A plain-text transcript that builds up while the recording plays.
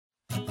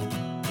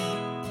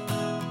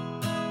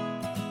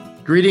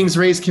Greetings,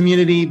 Race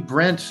community.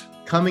 Brent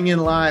coming in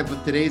live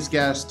with today's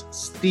guest,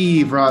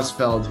 Steve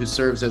Rosfeld, who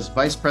serves as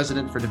Vice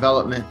President for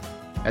Development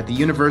at the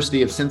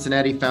University of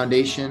Cincinnati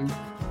Foundation.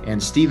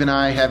 And Steve and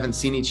I haven't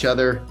seen each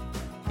other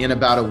in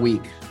about a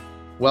week.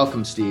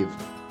 Welcome, Steve.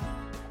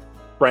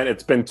 Brent,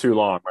 it's been too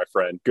long, my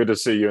friend. Good to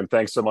see you, and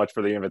thanks so much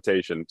for the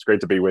invitation. It's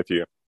great to be with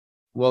you.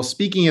 Well,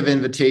 speaking of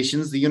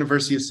invitations, the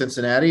University of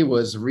Cincinnati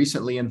was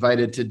recently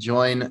invited to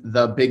join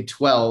the Big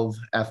 12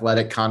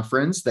 Athletic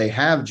Conference. They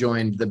have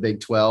joined the Big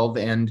 12,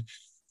 and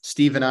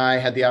Steve and I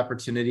had the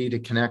opportunity to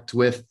connect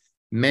with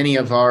many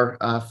of our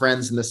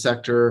friends in the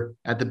sector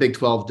at the Big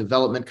 12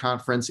 Development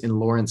Conference in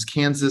Lawrence,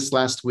 Kansas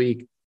last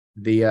week.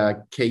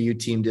 The KU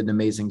team did an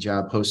amazing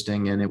job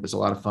hosting, and it was a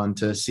lot of fun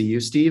to see you,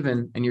 Steve,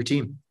 and your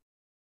team.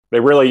 They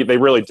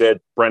really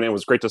did, Brennan. It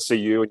was great to see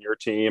you and your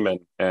team,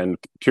 and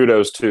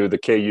kudos to the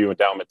KU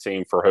endowment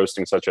team for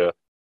hosting such an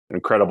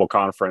incredible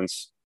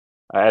conference.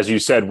 As you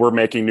said, we're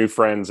making new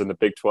friends in the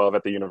Big 12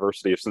 at the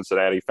University of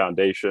Cincinnati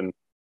Foundation,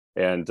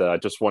 and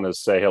just want to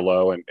say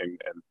hello and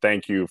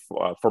thank you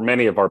for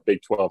many of our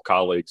Big 12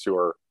 colleagues who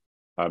are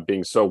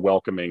being so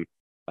welcoming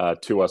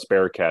to us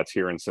Bearcats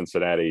here in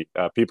Cincinnati.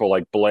 People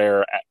like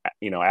Blair,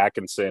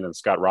 Atkinson, and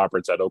Scott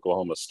Roberts at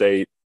Oklahoma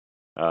State.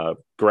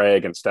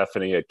 Greg and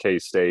Stephanie at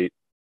K-State,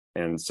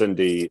 and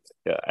Cindy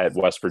at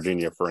West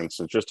Virginia, for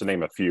instance, just to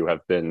name a few,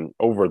 have been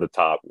over the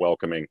top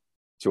welcoming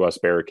to us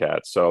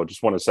Bearcats. So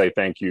just want to say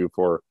thank you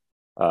for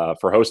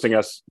hosting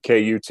us,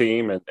 KU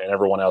team, and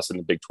everyone else in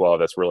the Big 12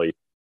 that's really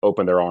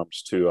opened their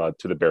arms to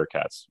the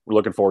Bearcats. We're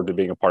looking forward to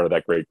being a part of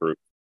that great group.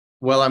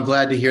 Well, I'm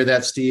glad to hear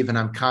that, Steve, and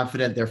I'm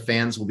confident their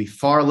fans will be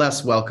far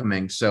less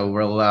welcoming. So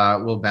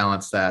we'll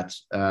balance that.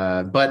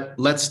 But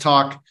let's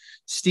talk.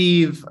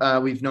 Steve,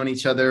 we've known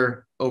each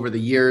other over the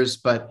years,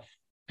 but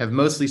have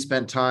mostly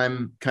spent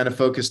time kind of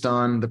focused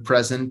on the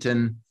present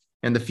and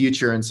the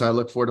future. And so I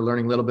look forward to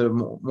learning a little bit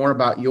more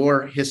about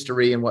your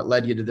history and what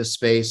led you to this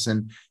space.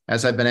 And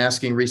as I've been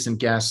asking recent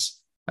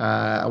guests,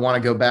 I want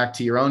to go back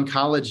to your own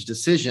college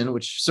decision,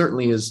 which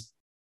certainly is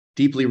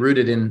deeply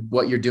rooted in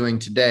what you're doing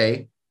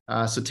today.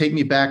 So take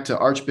me back to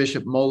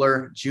Archbishop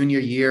Moeller, junior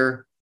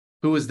year.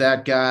 Who was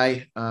that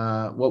guy?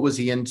 What was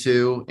he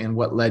into? And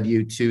what led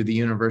you to the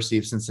University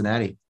of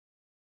Cincinnati?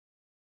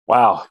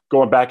 Wow.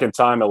 Going back in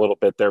time a little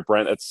bit there,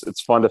 Brent,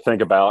 it's fun to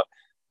think about.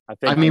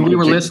 We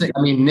were listening.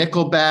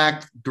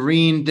 Nickelback,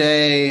 Green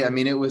Day.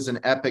 It was an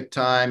epic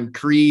time.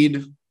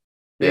 Creed.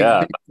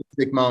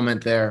 Big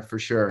moment there for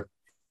sure.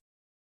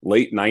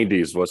 Late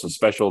 90s was a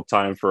special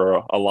time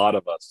for a lot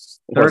of us.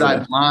 Third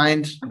Eye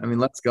Blind.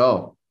 Let's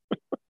go.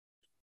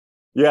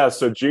 Yeah.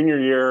 So junior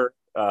year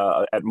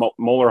at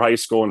Moeller High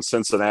School in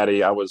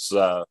Cincinnati, I was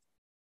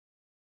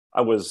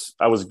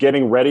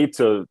getting ready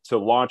to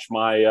launch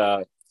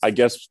my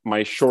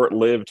my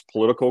short-lived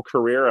political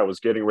career. I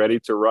was getting ready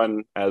to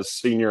run as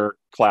senior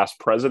class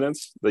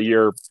presidents the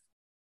year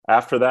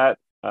after that,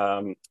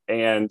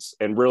 and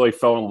really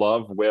fell in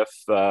love with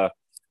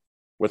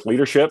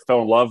leadership.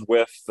 Fell in love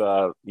with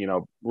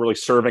really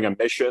serving a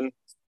mission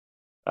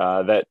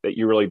that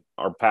you really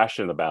are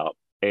passionate about.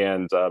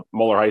 And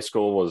Moeller High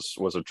School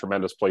was a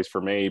tremendous place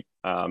for me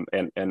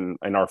and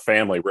our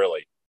family,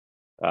 really,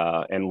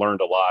 and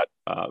learned a lot.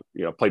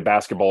 Played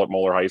basketball at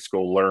Moeller High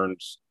School, learned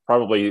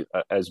probably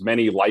as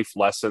many life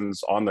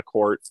lessons on the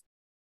court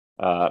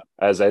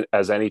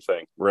as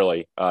anything,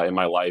 really, in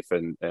my life.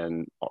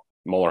 And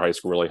Moeller High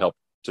School really helped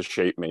to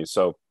shape me.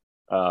 So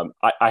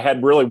I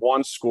had really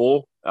one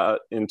school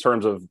in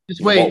terms of.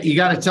 Just wait, you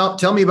got to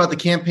tell me about the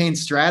campaign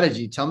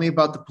strategy. Tell me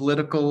about the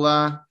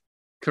political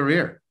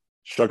career.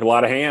 Shook a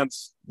lot of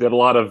hands, did a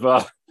lot of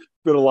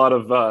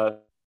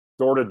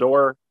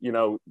door-to-door,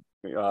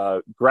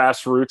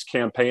 grassroots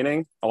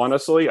campaigning.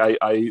 Honestly,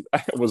 I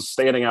was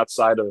standing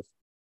outside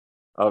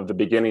of the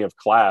beginning of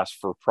class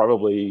for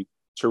probably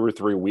 2 or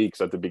 3 weeks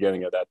at the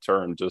beginning of that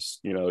term,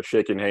 just,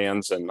 shaking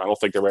hands. And I don't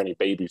think there were any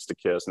babies to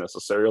kiss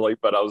necessarily,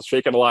 but I was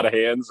shaking a lot of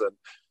hands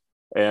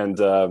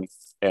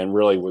and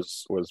really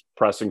was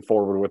pressing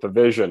forward with a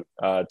vision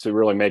to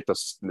really make the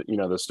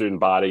student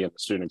body and the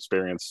student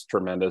experience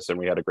tremendous. And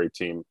we had a great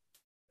team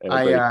and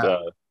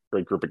a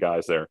great group of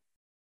guys there.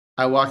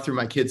 I walked through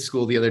my kid's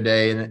school the other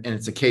day, and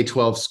it's a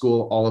K-12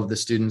 school. All of the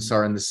students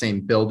are in the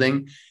same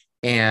building.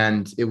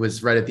 And it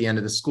was right at the end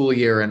of the school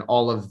year, and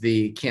all of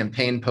the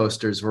campaign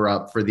posters were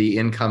up for the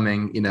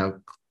incoming,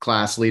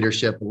 class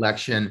leadership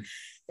election.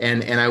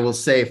 And I will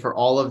say, for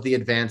all of the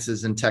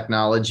advances in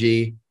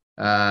technology,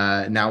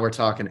 now we're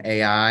talking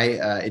AI,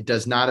 it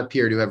does not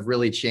appear to have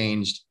really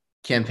changed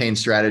campaign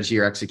strategy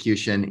or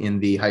execution in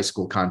the high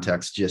school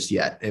context just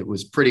yet. It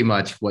was pretty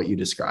much what you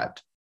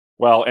described.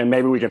 Well, and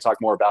maybe we can talk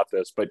more about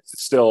this, but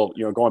still,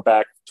 going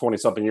back 20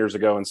 something years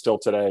ago and still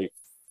today,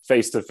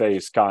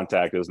 face-to-face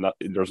contact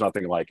there's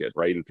nothing like it,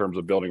 right? In terms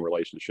of building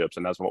relationships.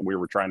 And that's what we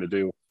were trying to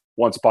do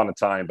once upon a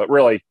time. But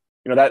really,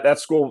 that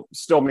school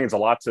still means a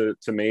lot to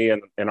me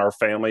and our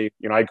family.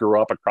 I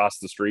grew up across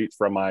the street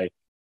from my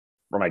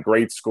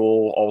grade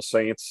school, All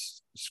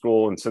Saints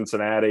School in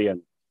Cincinnati,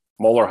 and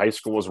Moeller High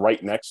School was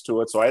right next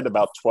to it. So I had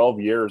about 12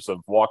 years of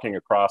walking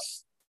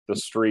across the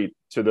street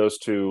to those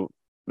two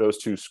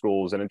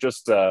schools, and it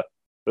just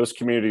those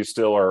communities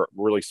still are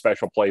really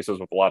special places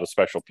with a lot of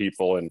special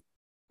people,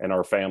 and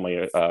our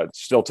family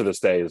still to this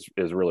day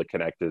is really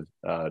connected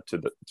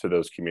to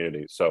those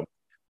communities. So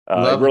it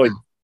Love really,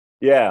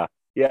 that.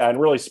 yeah, and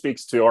really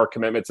speaks to our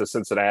commitment to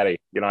Cincinnati.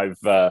 You know,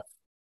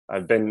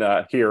 I've been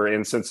here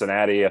in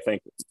Cincinnati. I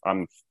think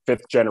I'm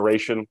fifth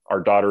generation. Our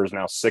daughter is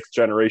now sixth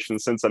generation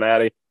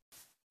Cincinnati.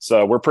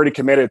 So we're pretty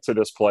committed to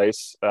this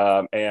place.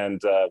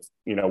 And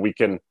you know, we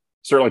can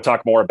certainly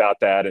talk more about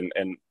that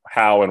and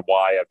how and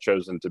why I've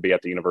chosen to be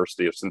at the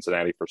University of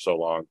Cincinnati for so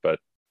long. But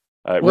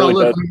it Well,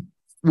 really look, does.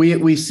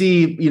 we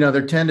see, you know,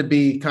 there tend to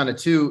be kind of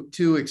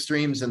two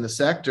extremes in the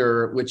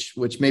sector,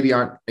 which maybe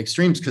aren't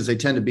extremes because they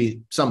tend to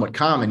be somewhat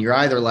common. You're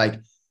either like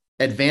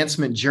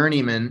advancement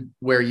journeyman,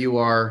 where you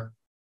are,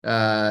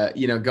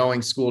 you know,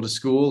 going school to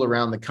school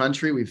around the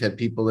country. We've had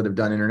people that have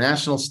done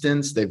international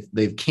stints.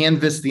 They've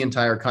canvassed the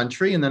entire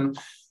country, and then,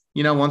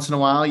 you know, once in a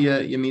while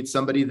you meet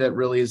somebody that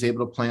really is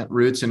able to plant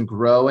roots and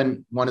grow.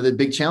 And one of the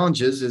big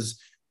challenges is,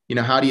 you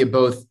know, how do you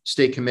both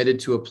stay committed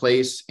to a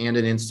place and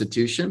an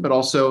institution, but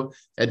also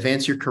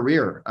advance your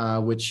career,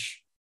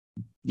 which,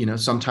 you know,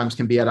 sometimes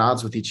can be at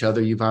odds with each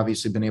other. You've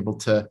obviously been able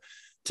to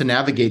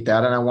navigate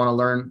that, and I want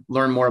to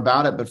learn more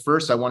about it. But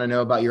first, I want to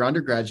know about your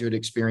undergraduate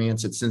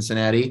experience at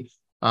Cincinnati.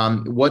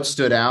 What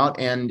stood out?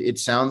 And it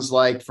sounds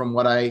like, from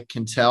what I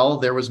can tell,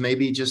 there was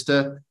maybe just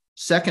a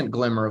second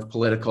glimmer of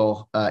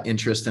political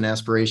interest and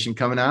aspiration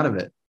coming out of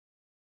it.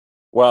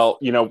 Well,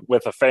 you know,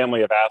 with a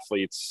family of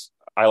athletes,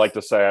 I like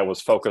to say I was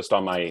focused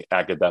on my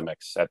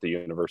academics at the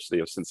University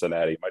of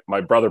Cincinnati.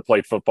 My brother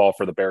played football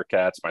for the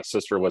Bearcats. My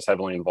sister was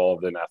heavily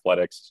involved in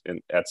athletics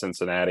at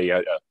Cincinnati.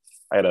 I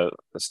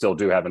still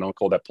do have an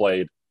uncle that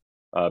played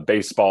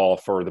baseball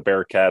for the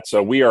Bearcats.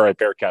 So we are a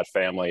Bearcat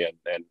family,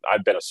 and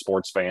I've been a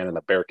sports fan and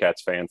a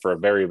Bearcats fan for a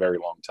very, very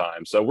long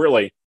time. So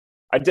really,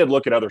 I did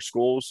look at other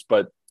schools,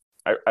 but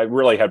I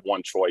really had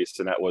one choice,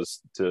 and that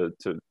was to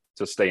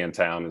stay in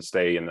town and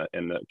stay in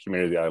the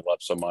community that I love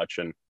so much.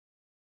 And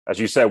as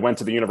you said, went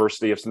to the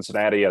University of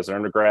Cincinnati as an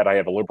undergrad. I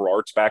have a liberal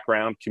arts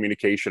background.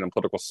 Communication and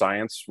political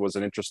science was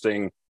an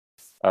interesting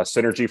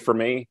synergy for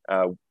me.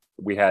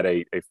 We had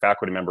a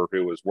faculty member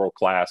who was world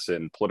class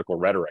in political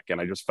rhetoric, and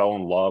I just fell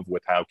in love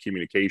with how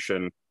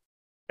communication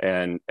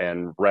and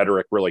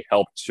rhetoric really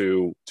helped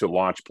to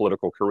launch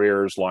political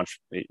careers, launch,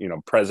 you know,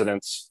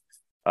 presidents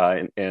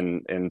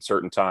in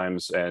certain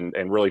times, and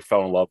really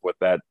fell in love with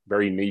that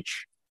very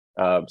niche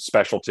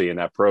specialty in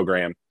that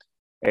program.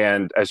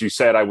 And as you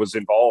said, I was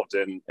involved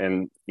in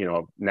you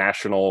know,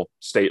 national,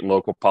 state, and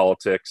local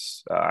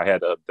politics. I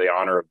had the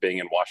honor of being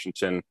in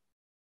Washington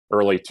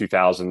early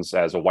 2000s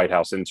as a White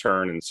House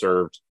intern, and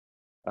served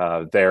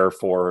there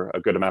for a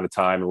good amount of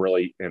time, and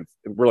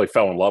really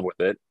fell in love with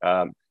it.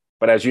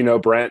 But as you know,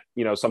 Brent,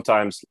 you know,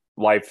 sometimes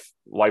life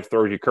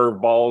throws you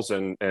curveballs,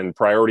 and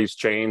priorities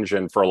change.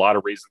 And for a lot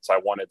of reasons, I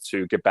wanted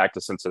to get back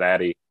to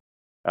Cincinnati.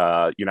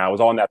 You know, I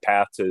was on that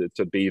path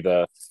to be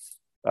the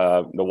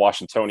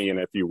Washingtonian,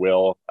 if you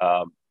will,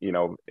 you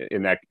know,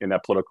 in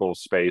that political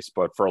space.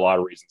 But for a lot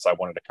of reasons, I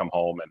wanted to come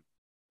home and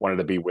wanted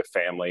to be with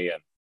family,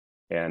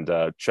 and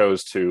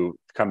chose to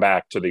come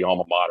back to the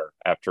alma mater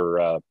after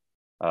an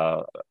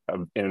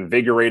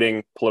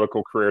invigorating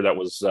political career that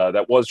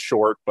was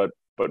short, but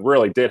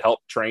really did help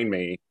train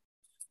me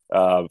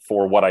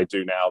for what I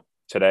do now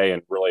today,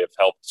 and really have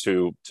helped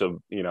to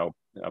you know,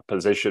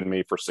 position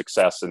me for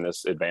success in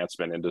this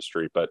advancement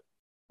industry. But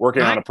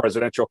working on a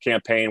presidential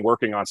campaign,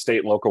 working on state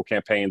and local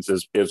campaigns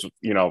is,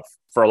 you know,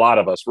 for a lot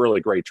of us,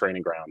 really great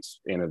training grounds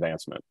in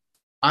advancement.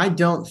 I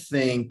don't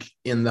think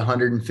in the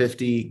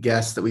 150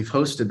 guests that we've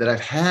hosted that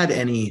I've had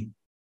any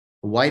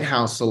White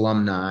House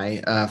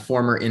alumni,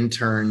 former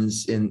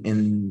interns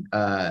in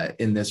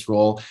this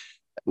role.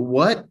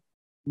 What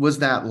was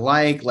that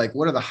like? Like,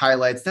 what are the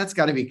highlights? That's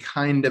got to be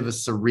kind of a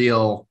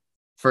surreal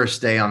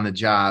first day on the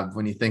job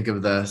when you think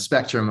of the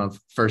spectrum of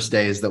first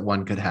days that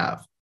one could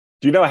have.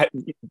 Do you know,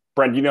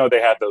 Brent? You know,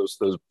 they had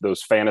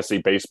those fantasy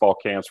baseball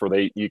camps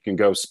where you can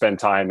go spend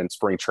time in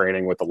spring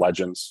training with the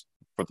legends,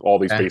 with all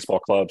these baseball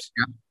clubs.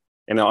 Yeah.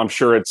 And I'm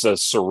sure it's a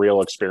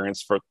surreal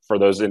experience for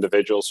those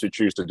individuals who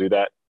choose to do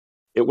that.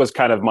 It was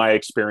kind of my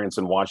experience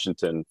in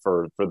Washington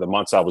for the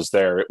months I was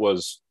there. It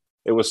was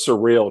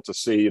surreal to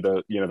see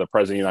the President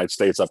of the United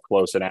States up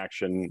close in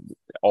action,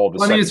 all the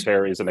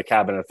secretaries and the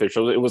cabinet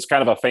officials. It was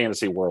kind of a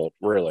fantasy world,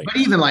 really. But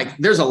even like,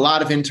 there's a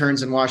lot of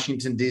interns in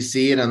Washington,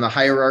 D.C., and on the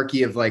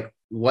hierarchy of like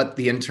what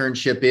the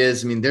internship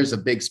is, I mean, there's a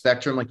big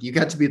spectrum. Like, you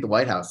got to be at the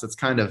White House. That's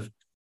kind of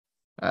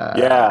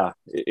yeah.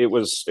 It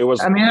was.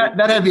 I mean,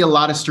 that had to be a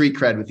lot of street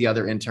cred with the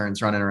other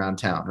interns running around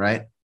town,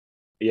 right?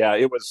 Yeah,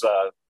 it was.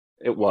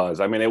 It was.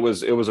 I mean, it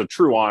was a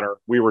true honor.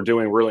 We were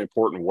doing really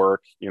important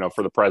work, you know,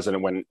 for the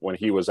president when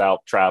he was out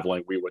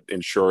traveling. We would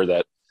ensure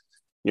that,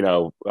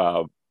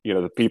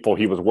 the people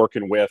he was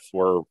working with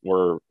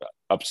were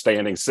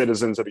upstanding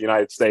citizens of the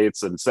United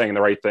States and saying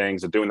the right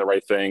things and doing the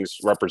right things,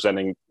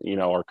 representing,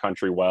 our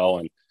country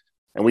well.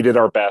 And we did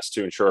our best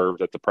to ensure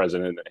that the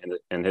president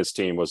and his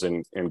team was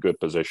in good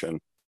position.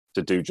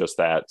 to do just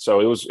that. So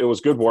it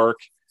was good work.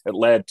 It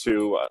led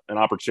to an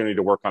opportunity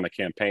to work on the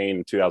campaign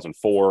in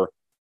 2004,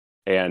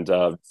 and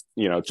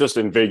just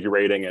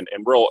invigorating and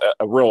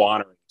a real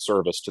honor and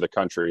service to the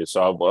country.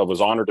 So I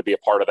was honored to be a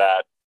part of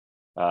that,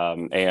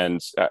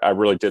 and I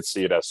really did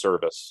see it as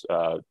service,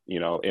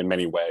 in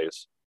many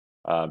ways.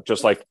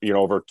 Just like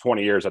over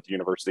 20 years at the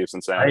University of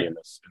Cincinnati,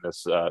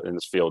 right, in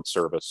this field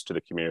service to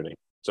the community.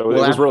 So it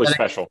was really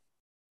special.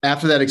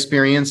 After that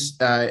experience,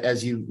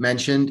 as you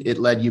mentioned, it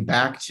led you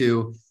back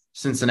to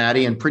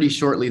Cincinnati, and pretty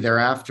shortly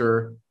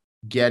thereafter,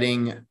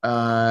 getting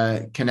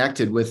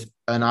connected with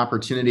an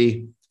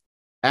opportunity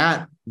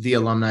at the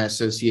Alumni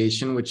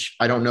Association, which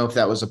I don't know if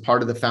that was a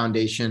part of the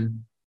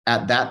foundation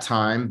at that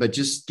time, but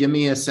just give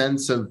me a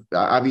sense of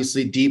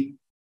obviously deep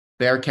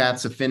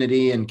Bearcats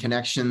affinity and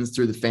connections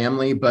through the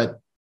family, but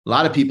a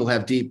lot of people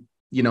have deep,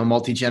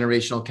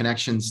 multi-generational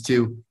connections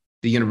to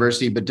the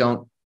university, but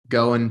don't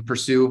go and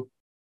pursue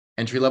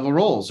entry-level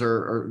roles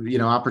or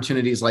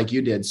opportunities like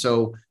you did.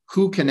 So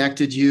who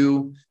connected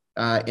you?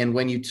 And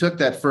when you took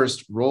that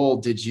first role,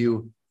 did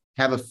you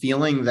have a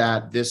feeling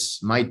that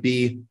this might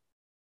be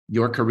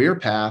your career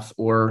path,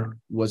 or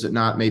was it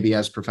not maybe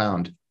as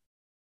profound?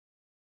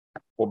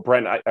 Well,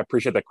 Brent, I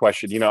appreciate that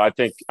question. I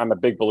think I'm a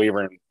big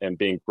believer in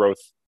being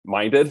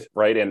growth-minded,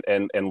 right?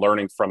 And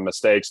learning from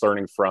mistakes,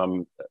 learning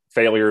from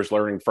failures,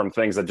 learning from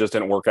things that just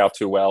didn't work out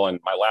too well. And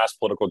my last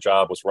political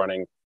job was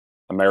running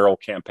a mayoral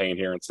campaign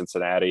here in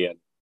Cincinnati, and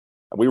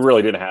we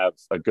really didn't have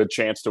a good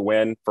chance to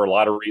win for a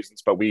lot of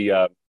reasons. But we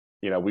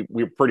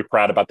were pretty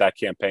proud about that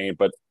campaign.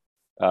 But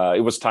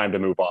it was time to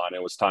move on.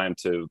 It was time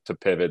to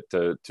pivot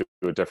to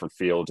a different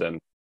field. And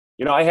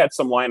I had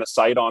some line of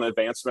sight on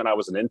advancement. I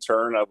was an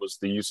intern. I was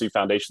the UC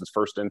Foundation's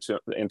first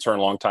intern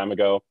a long time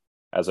ago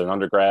as an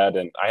undergrad,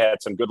 and I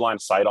had some good line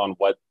of sight on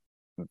what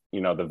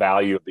the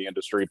value of the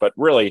industry. But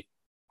really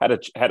had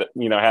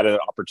an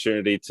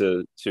opportunity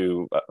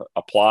to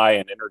apply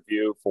and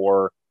interview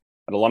for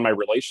an alumni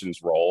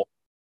relations role.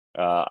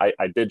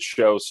 I did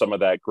show some of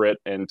that grit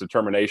and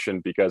determination,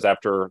 because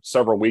after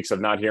several weeks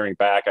of not hearing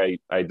back,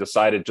 I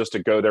decided just to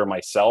go there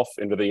myself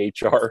into the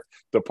HR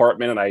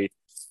department, and I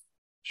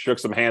shook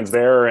some hands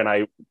there, and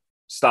I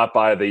stopped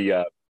by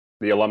the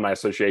Alumni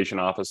Association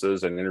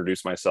offices and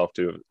introduced myself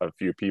to a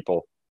few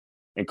people,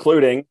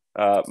 including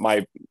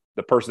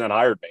the person that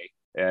hired me.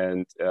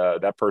 And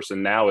that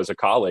person now is a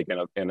colleague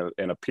and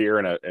a peer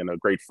and a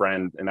great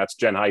friend, and that's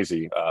Jen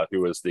Heisey,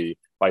 who is the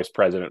vice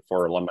president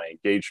for alumni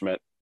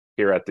engagement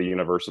here at the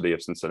University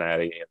of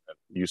Cincinnati and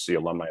the UC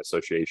Alumni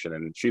Association.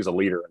 And she's a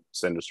leader in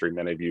this industry.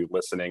 Many of you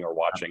listening or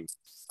watching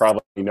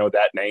probably know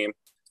that name.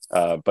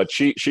 But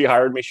she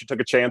hired me. She took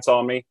a chance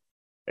on me,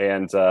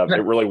 and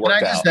it really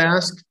worked out. Can I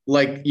just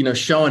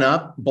ask, showing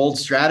up, bold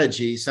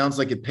strategy, sounds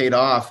like it paid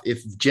off.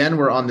 If Jen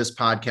were on this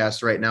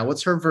podcast right now,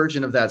 what's her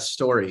version of that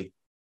story?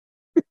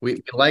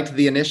 We liked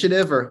the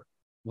initiative, or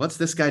what's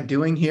this guy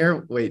doing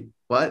here? Wait,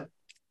 what?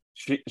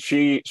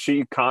 She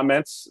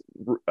comments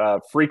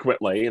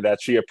frequently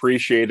that she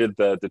appreciated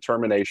the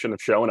determination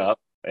of showing up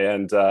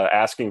and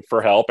asking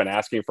for help and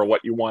asking for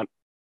what you want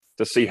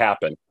to see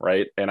happen,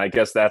 right? And I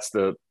guess that's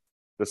the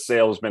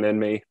salesman in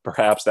me.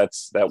 Perhaps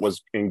that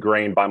was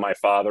ingrained by my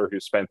father, who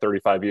spent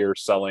 35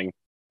 years selling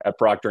at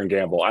Procter &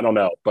 Gamble. I don't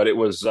know, but it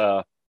was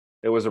a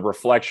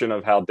reflection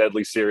of how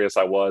deadly serious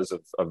I was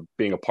of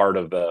being a part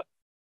of the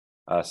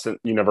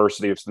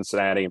University of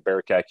Cincinnati and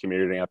Bearcat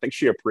community. I think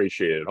she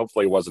appreciated it.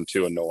 Hopefully it wasn't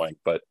too annoying,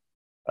 but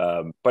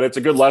it's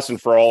a good lesson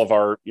for all of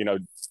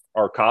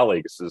our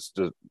colleagues, is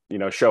to,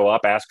 show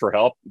up, ask for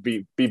help,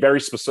 be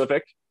very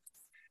specific,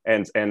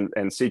 and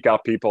seek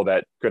out people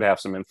that could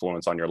have some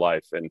influence on your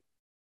life.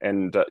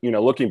 And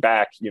looking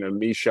back,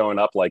 me showing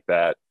up like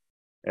that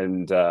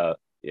and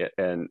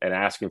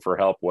asking for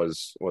help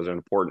was an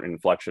important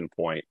inflection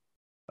point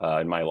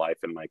in my life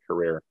and my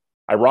career.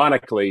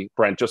 Ironically,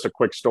 Brent, just a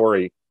quick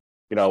story.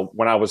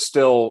 When I was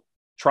still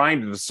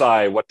trying to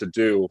decide what to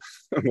do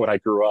when I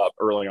grew up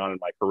early on in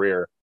my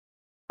career,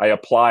 I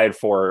applied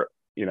for,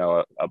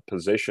 a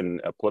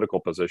political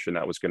position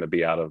that was going to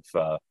be out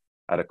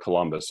of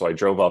Columbus. So I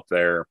drove up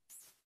there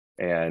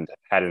and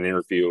had an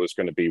interview. It was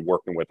going to be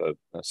working with a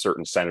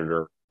certain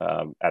senator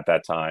at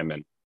that time.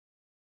 And,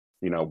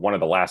 one of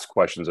the last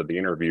questions of the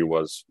interview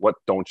was, "What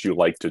don't you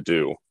like to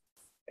do?"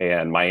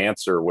 And my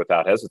answer,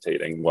 without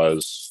hesitating,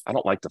 was, "I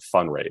don't like to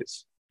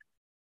fundraise."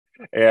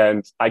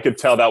 And I could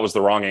tell that was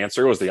the wrong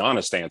answer. It was the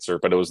honest answer,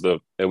 but it was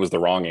the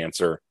wrong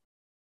answer.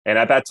 And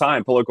at that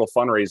time, political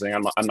fundraising,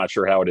 I'm not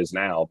sure how it is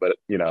now, but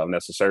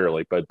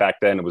necessarily. But back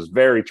then, it was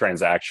very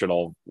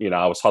transactional.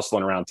 I was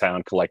hustling around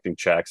town collecting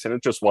checks, and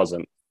it just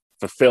wasn't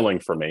fulfilling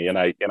for me. And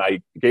I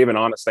gave an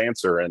honest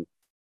answer, and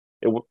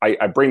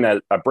I bring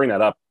that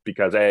up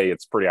because A,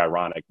 it's pretty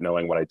ironic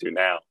knowing what I do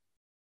now,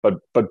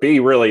 but B,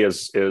 really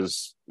is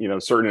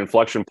certain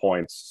inflection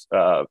points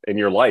in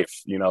your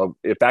life.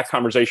 If that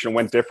conversation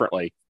went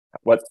differently,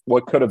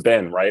 what could have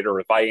been, right?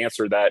 Or if I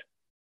answered that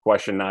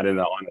question not in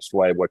an honest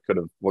way, what could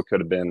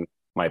have been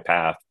my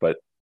path? But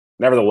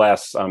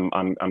nevertheless, I'm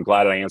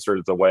glad I answered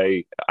it the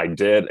way I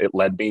did. It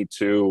led me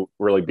to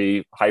really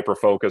be hyper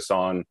focused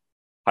on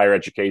higher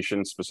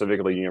education,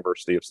 specifically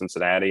University of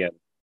Cincinnati, and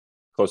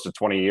close to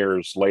 20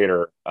 years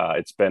later,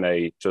 it's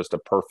been just a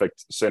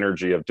perfect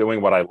synergy of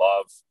doing what I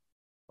love,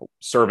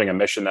 serving a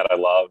mission that I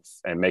love,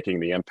 and making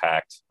the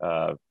impact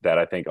that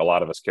I think a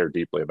lot of us care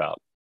deeply about.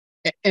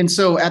 And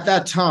so at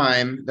that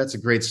time, that's a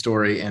great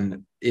story,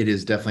 and it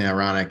is definitely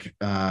ironic.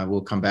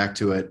 We'll come back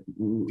to it.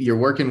 You're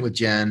working with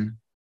Jen,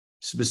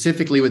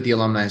 specifically with the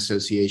Alumni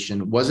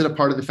Association. Was it a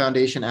part of the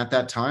foundation at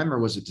that time, or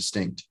was it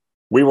distinct?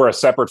 We were a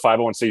separate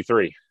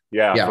 501c3.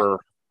 Yeah. For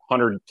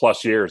 100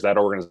 plus years, that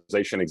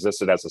organization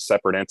existed as a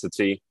separate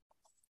entity.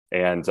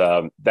 And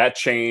that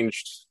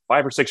changed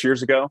 5 or 6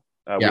 years ago.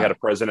 We had a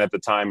president at the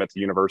time at the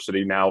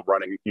university, now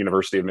running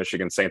University of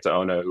Michigan, Santa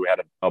Ona, who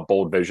had a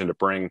bold vision to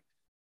bring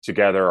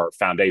together our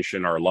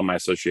foundation, our Alumni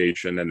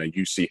Association, and the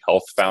UC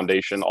Health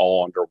Foundation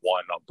all under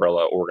one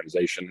umbrella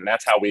organization. And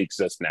that's how we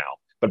exist now.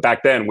 But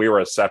back then, we were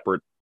a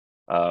separate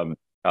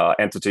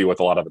entity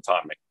with a lot of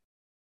autonomy.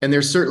 And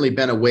there's certainly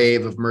been a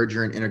wave of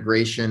merger and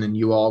integration, and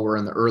you all were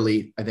in the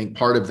early, I think,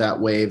 part of that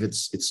wave.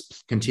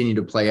 It's continued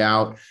to play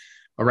out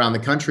around the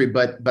country.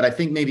 But I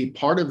think maybe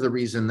part of the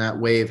reason that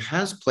wave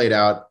has played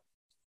out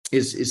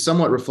is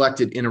somewhat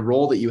reflected in a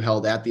role that you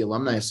held at the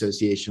Alumni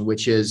Association,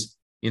 which is,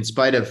 in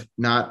spite of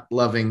not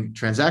loving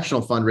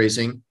transactional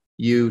fundraising,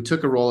 you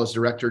took a role as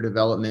director of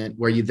development,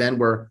 where you then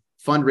were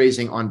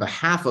fundraising on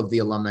behalf of the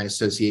Alumni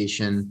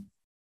Association,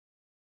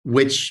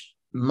 which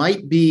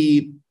might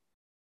be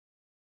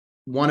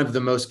one of the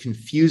most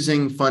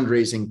confusing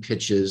fundraising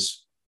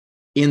pitches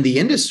in the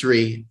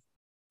industry,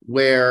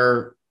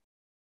 where,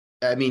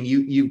 I mean,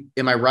 you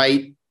am I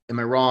right? Am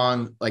I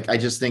wrong? Like, I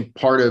just think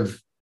part of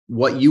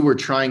what you were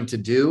trying to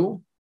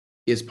do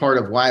is part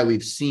of why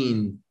we've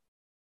seen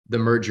the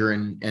merger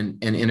and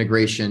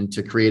integration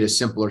to create a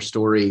simpler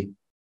story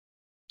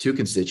to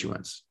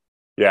constituents.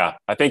 Yeah,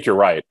 I think you're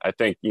right. I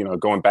think,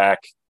 going back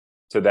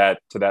to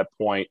that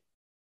point,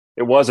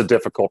 it was a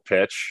difficult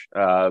pitch.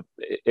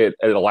 It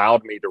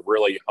allowed me to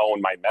really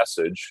hone my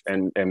message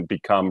and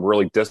become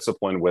really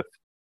disciplined with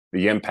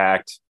the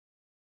impact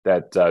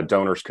that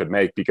donors could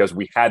make, because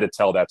we had to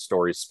tell that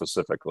story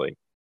specifically.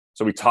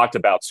 So we talked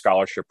about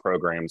scholarship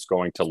programs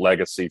going to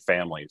legacy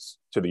families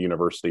to the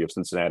University of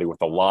Cincinnati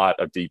with a lot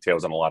of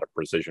details and a lot of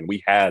precision.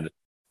 We had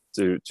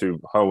to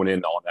hone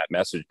in on that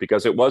message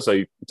because it was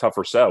a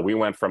tougher sell. We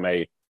went from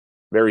a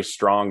very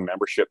strong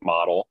membership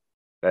model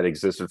that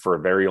existed for a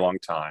very long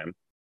time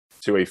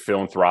to a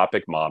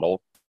philanthropic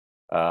model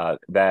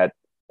that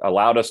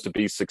allowed us to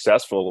be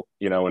successful,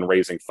 in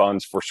raising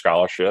funds for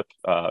scholarship,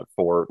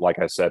 for, like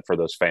I said, for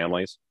those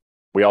families.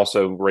 We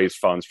also raised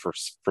funds for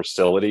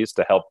facilities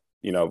to help,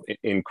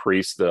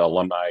 increase the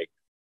alumni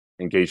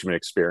engagement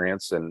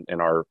experience. And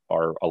our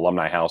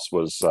alumni house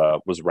was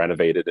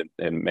renovated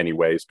in many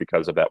ways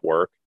because of that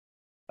work.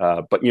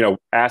 But,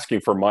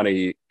 asking for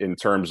money in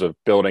terms of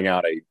building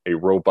out a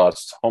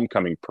robust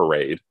homecoming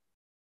parade,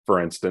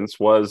 for instance,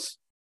 was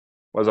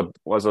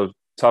a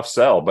tough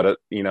sell, but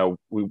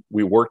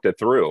we worked it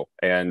through,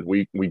 and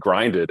we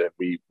grinded, and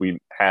we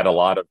had a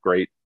lot of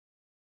great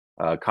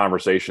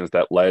conversations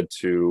that led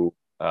to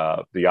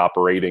the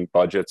operating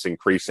budgets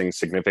increasing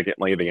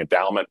significantly, the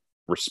endowment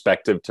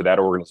respective to that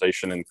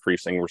organization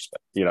increasing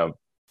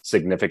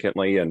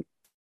significantly,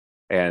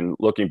 and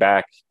looking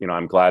back,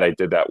 I'm glad I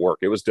did that work.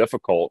 It was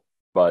difficult,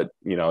 but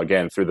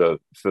again, through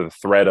the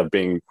thread of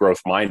being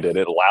growth minded,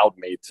 it allowed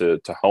me to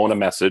hone a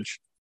message,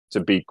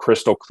 to be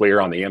crystal clear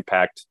on the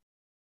impact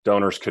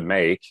donors could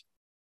make,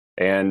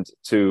 and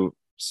to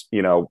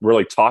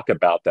really talk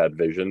about that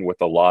vision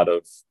with a lot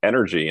of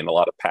energy and a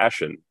lot of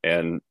passion.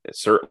 And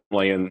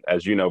certainly, and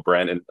as you know,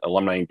 Brent, in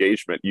alumni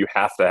engagement, you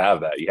have to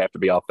have that. You have to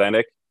be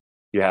authentic.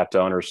 You have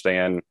to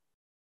understand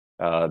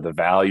the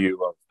value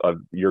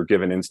of your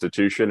given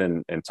institution,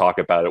 and talk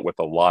about it with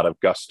a lot of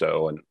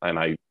gusto. And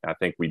I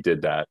think we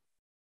did that.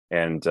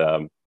 And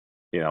I'm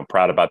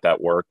proud about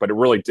that work. But it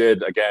really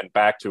did, again,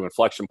 back to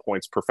inflection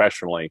points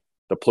professionally.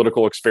 The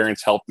political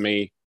experience helped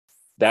me.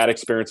 That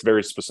experience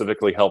very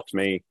specifically helped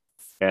me.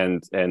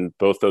 And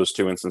both those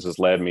two instances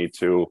led me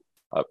to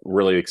a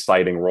really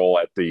exciting role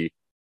at the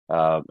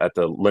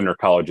Lindner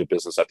College of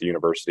Business at the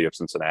University of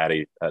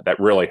Cincinnati that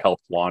really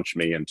helped launch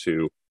me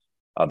into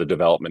the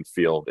development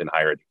field in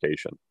higher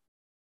education.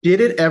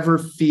 Did it ever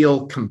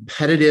feel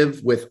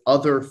competitive with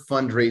other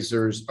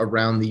fundraisers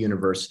around the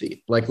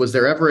university? Like, was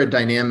there ever a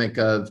dynamic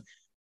of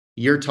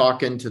you're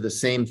talking to the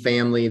same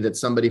family that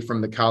somebody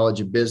from the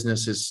College of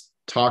Business is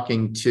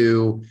talking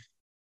to?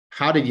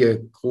 How did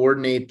you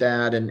coordinate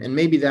that? And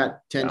maybe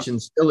that tension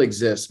still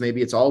exists.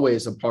 Maybe it's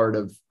always a part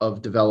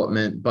of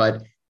development,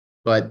 but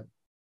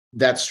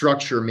that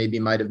structure maybe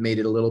might have made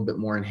it a little bit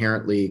more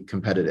inherently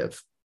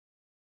competitive.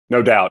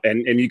 No doubt.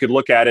 And you could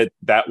look at it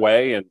that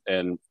way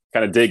and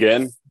kind of dig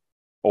in,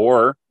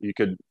 or you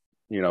could,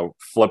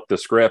 flip the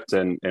script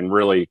and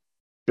really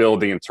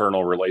build the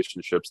internal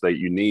relationships that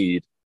you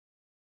need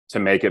to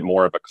make it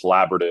more of a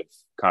collaborative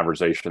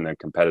conversation than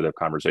competitive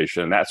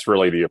conversation. And that's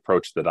really the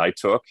approach that I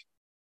took.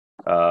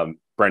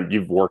 Brent,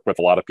 you've worked with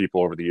a lot of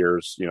people over the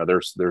years.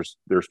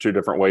 There's two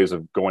different ways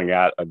of going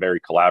at a very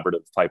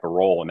collaborative type of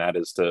role, and that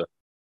is to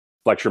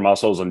flex your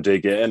muscles and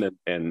dig in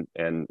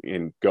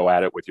and go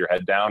at it with your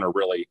head down, or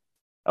really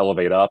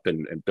elevate up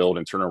and build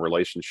internal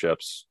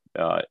relationships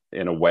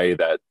in a way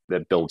that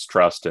builds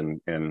trust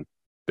and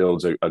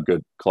builds a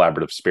good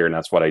collaborative spirit. And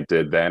that's what I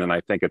did then. And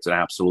I think it's an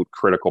absolute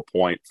critical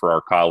point for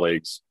our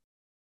colleagues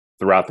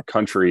throughout the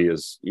country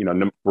is,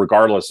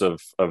 regardless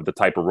of the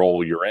type of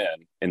role you're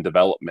in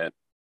development,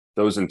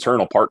 those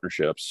internal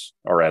partnerships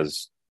are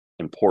as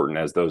important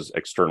as those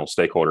external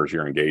stakeholders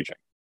you're engaging.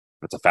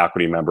 If it's a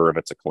faculty member, if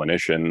it's a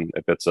clinician,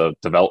 if it's a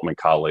development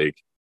colleague,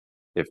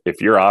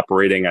 if you're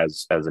operating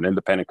as an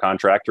independent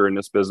contractor in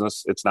this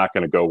business, it's not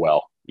going to go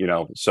well,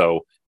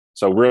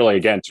 So really,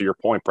 again, to your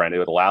point, Brent,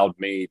 it allowed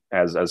me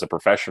as a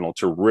professional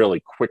to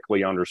really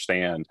quickly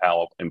understand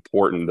how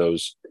important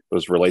those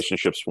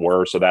relationships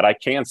were, so that I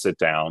can sit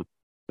down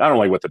not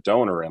only with the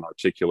donor and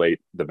articulate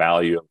the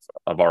value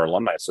of our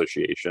alumni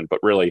association, but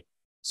really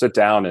sit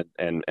down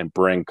and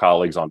bring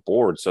colleagues on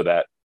board so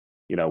that,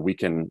 we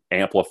can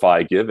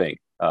amplify giving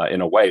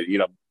in a way.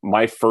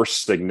 My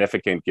first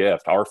significant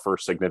gift, our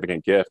first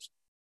significant gift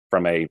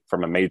from a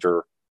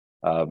major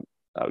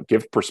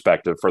gift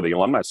perspective for the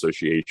Alumni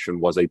Association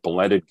was a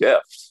blended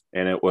gift.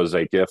 And it was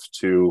a gift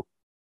to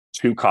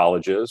two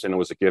colleges, and it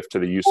was a gift to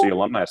the UC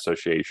Alumni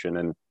Association.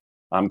 And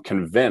I'm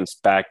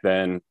convinced back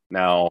then,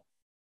 now,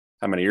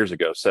 how many years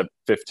ago,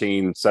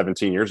 15,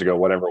 17 years ago,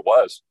 whatever it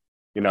was,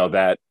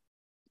 that,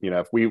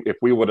 if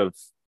we would have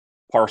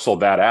parceled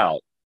that out,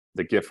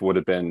 the gift would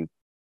have been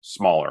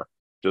smaller,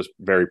 just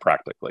very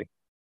practically.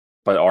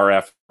 But our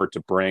effort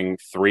to bring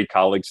three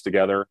colleagues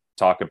together,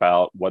 talk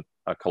about what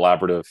a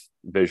collaborative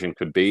vision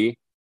could be,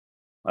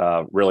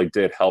 really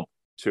did help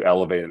to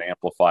elevate and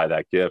amplify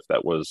that gift.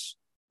 That was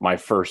my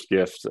first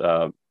gift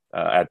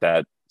at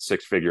that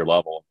six-figure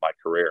level of my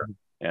career.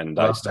 And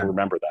I still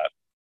remember that.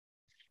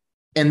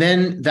 And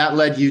then that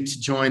led you to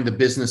join the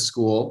business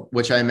school,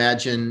 which I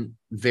imagine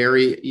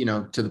very,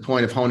 to the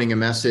point of honing a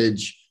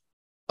message,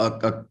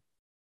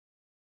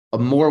 a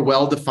more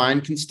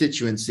well-defined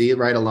constituency,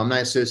 right? Alumni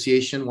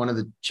Association. One of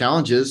the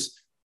challenges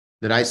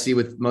that I see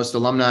with most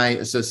alumni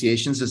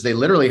associations is they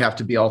literally have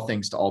to be all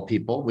things to all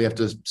people. We have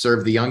to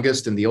serve the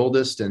youngest and the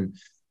oldest and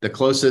the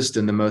closest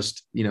and the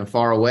most,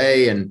 far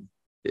away, and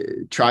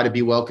try to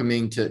be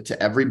welcoming to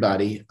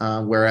everybody.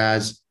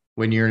 Whereas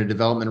when you're in a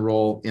development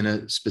role in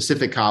a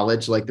specific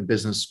college, like the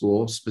business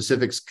school,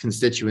 specific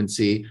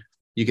constituency,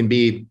 you can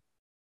be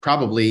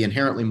probably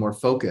inherently more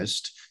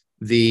focused.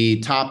 The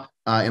top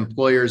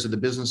employers of the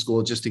business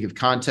school, just to give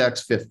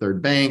context: Fifth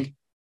Third Bank,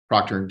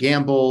 Procter and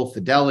Gamble,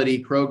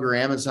 Fidelity, Kroger,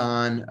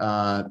 Amazon,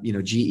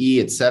 GE,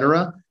 et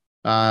cetera.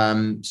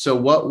 So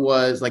what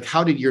was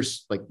how did you're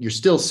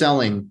still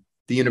selling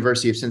the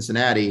University of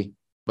Cincinnati,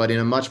 but in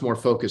a much more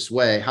focused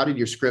way? How did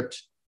your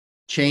script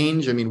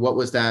change? I mean, what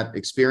was that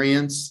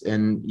experience?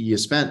 And you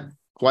spent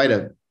quite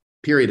a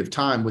period of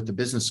time with the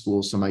business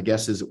school, so my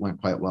guess is it went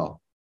quite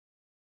well.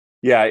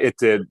 Yeah, it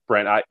did,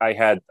 Brent. I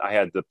had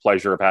the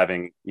pleasure of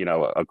having,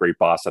 a great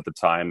boss at the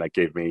time that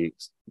gave me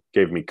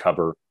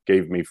cover,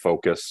 gave me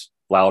focus,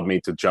 allowed me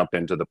to jump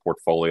into the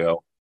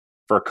portfolio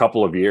for a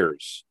couple of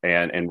years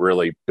and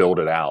really build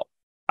it out.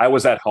 I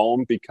was at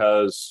home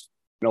because,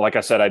 like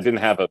I said, I didn't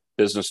have a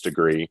business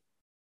degree,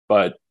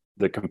 but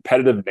the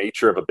competitive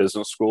nature of a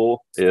business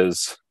school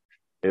is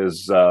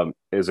a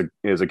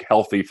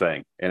healthy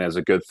thing and is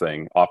a good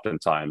thing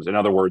oftentimes. In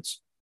other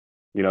words,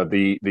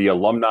 the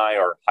alumni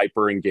are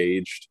hyper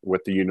engaged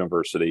with the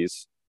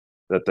universities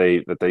that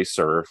they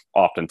serve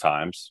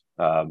oftentimes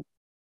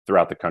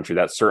throughout the country.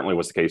 That certainly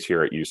was the case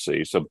here at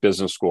UC. So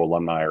business school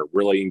alumni are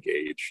really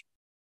engaged,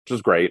 which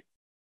is great.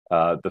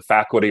 The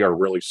faculty are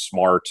really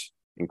smart,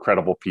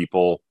 incredible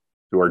people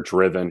who are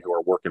driven, who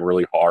are working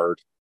really hard.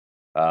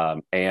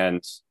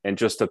 And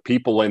just the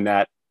people in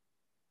that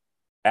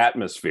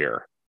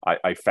atmosphere,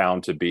 I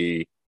found to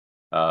be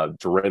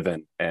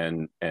driven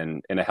and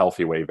in a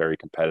healthy way, very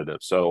competitive.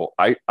 So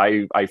I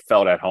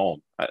felt at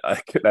home.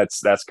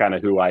 That's kind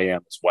of who I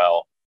am as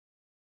well.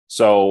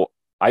 So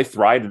I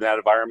thrived in that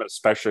environment,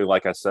 especially,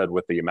 like I said,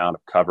 with the amount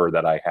of cover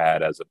that I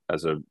had as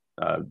a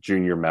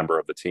junior member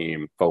of the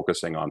team,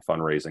 focusing on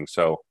fundraising.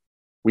 So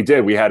we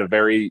had a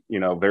very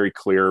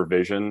clear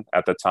vision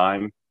at the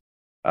time.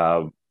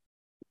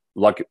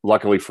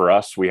 Luckily for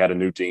us, we had a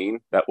new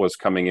dean that was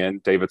coming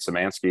in, David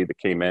Szymanski, that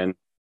came in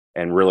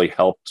and really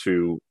helped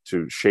to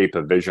shape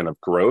a vision of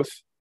growth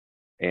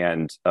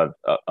and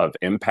of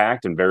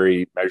impact in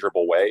very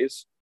measurable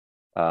ways.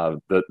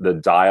 The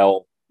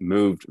dial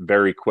moved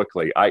very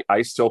quickly.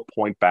 I still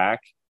point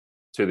back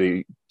to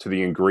the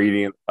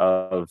ingredients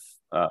of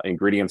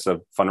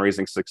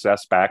fundraising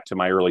success back to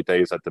my early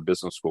days at the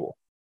business school,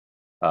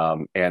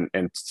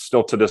 and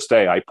still to this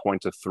day I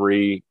point to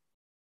three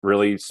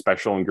really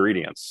special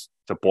ingredients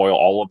to boil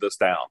all of this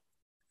down.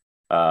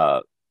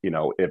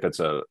 If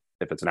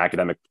it's an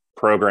academic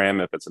program,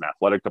 if it's an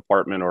athletic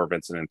department, or if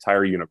it's an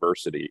entire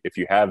university, if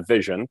you have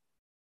vision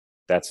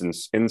that's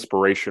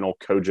inspirational,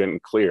 cogent,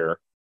 and clear,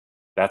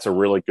 that's a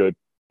really good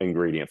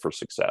ingredient for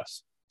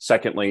success.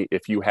 Secondly,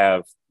 if you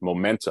have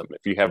momentum,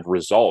 if you have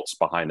results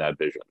behind that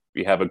vision,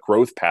 if you have a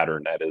growth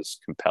pattern that is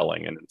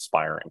compelling and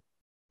inspiring,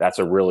 that's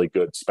a really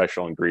good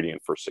special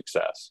ingredient for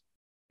success.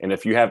 And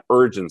if you have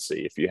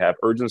urgency,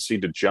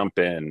 to jump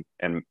in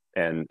and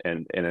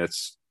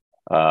it's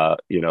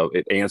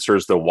it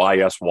answers the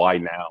why us, why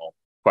now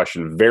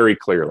question very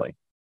clearly.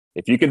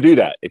 If you can do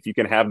that, if you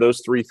can have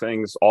those three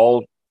things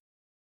all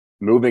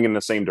moving in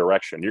the same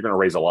direction, you're going to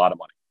raise a lot of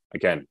money.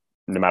 Again,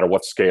 no matter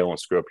what scale and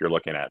scope you're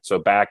looking at. So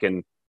back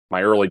in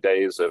my early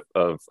days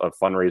of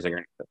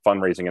fundraising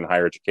in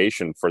higher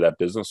education for that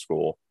business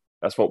school,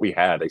 that's what we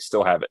had. They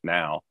still have it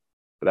now,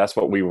 but that's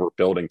what we were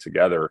building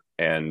together.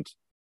 And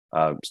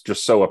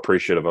just so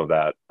appreciative of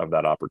that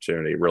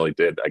opportunity. It really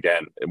did.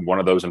 Again, one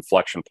of those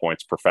inflection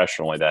points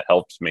professionally that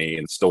helped me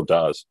and still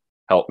does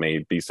help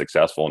me be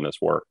successful in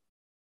this work.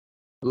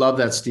 Love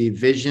that, Steve.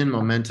 Vision,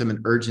 momentum, and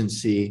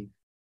urgency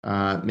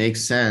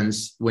makes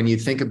sense. When you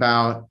think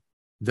about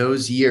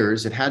those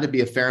years, it had to be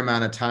a fair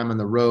amount of time on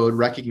the road,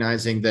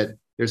 recognizing that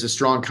there's a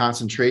strong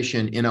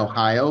concentration in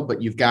Ohio,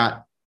 but you've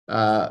got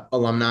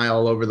alumni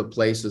all over the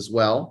place as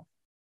well.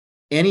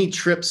 Any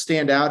trips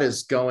stand out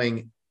as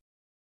going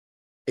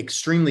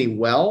extremely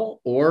well,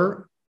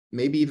 or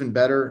maybe even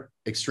better,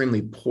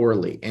 extremely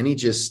poorly? Any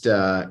just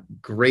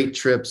great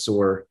trips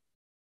or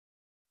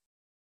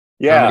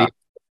yeah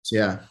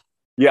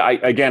yeah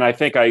I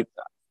think I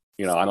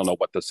don't know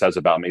what this says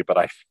about me, but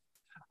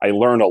I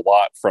learn a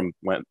lot from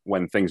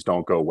when things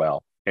don't go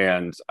well.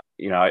 And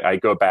I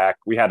go back,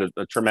 we had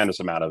a tremendous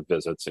amount of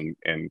visits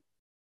and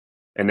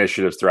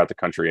initiatives throughout the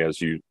country, as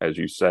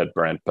you said,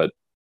 Brent, but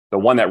the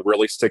one that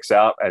really sticks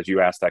out as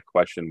you asked that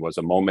question was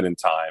a moment in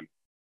time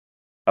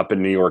up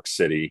in New York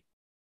City,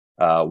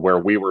 where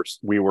we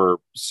were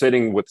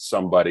sitting with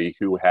somebody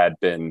who had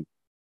been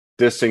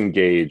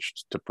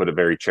disengaged, to put it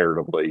very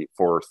charitably,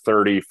 for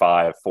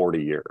 35,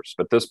 40 years.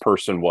 But this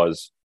person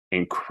was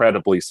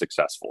incredibly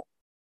successful.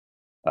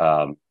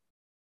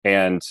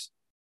 And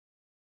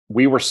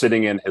we were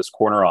sitting in his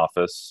corner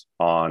office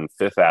on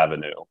Fifth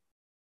Avenue,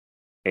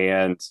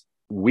 and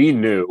we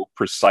knew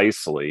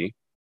precisely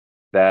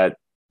that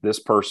this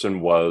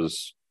person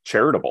was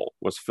charitable,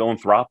 was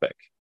philanthropic,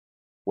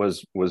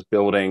 was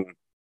building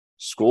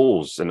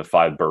schools in the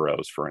 5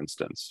 boroughs, for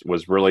instance,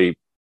 was really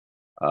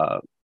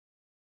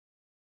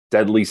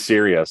deadly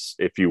serious,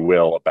 if you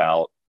will,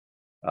 about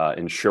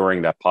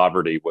ensuring that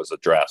poverty was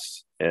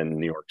addressed in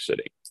New York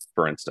City,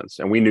 for instance.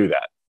 And we knew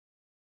that.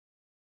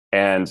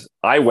 And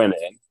I went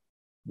in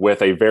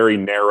with a very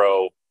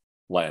narrow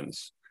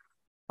lens.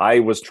 I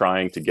was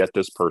trying to get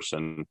this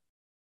person,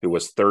 who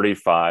was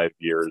 35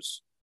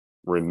 years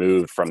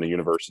removed from the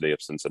University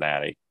of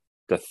Cincinnati,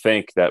 to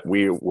think that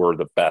we were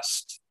the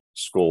best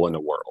school in the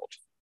world,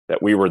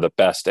 that we were the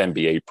best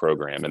MBA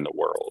program in the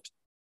world.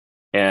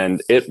 And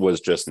it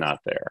was just not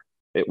there.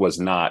 It was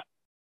not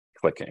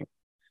clicking.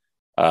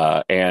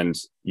 And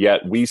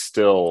yet we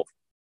still,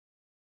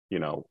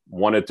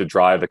 wanted to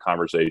drive the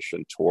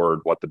conversation toward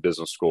what the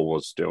business school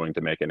was doing to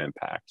make an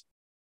impact.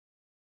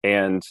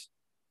 And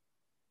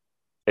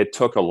it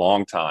took a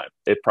long time.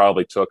 It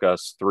probably took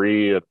us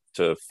 3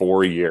 to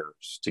 4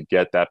 years to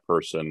get that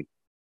person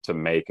to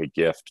make a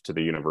gift to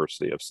the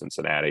University of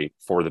Cincinnati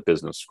for the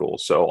business school.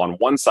 So on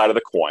one side of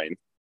the coin,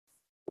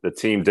 the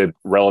team did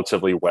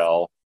relatively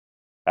well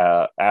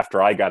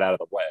after I got out of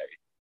the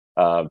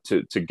way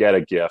to get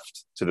a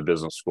gift to the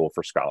business school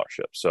for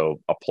scholarship. So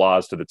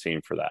applause to the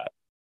team for that.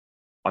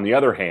 On the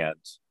other hand,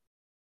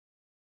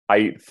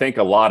 I think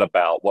a lot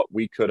about what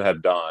we could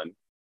have done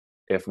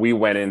if we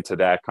went into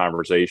that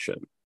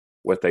conversation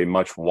with a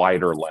much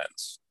wider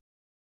lens.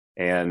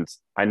 And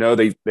I know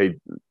they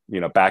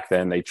back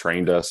then they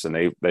trained us and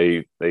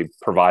they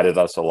provided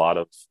us a lot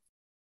of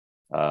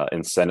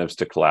incentives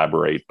to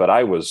collaborate. But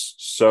I was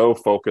so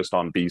focused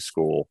on B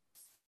school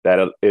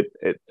that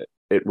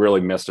it really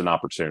missed an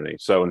opportunity.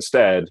 So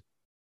instead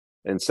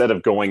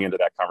of going into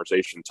that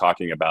conversation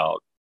talking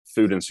about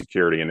food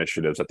insecurity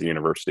initiatives at the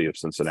University of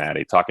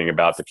Cincinnati, talking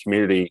about the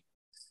community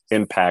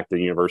impact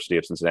the University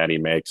of Cincinnati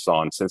makes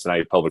on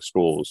Cincinnati public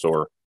schools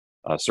or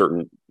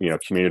certain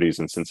communities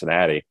in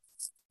Cincinnati,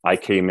 I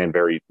came in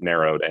very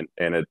narrowed,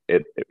 and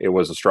it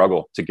was a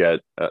struggle to get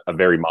a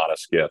very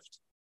modest gift,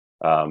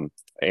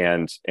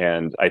 and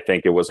I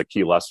think it was a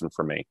key lesson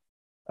for me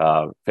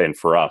and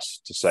for us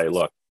to say,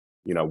 look,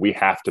 we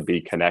have to be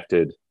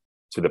connected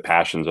to the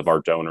passions of our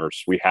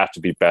donors. We have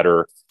to be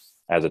better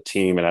as a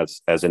team and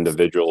as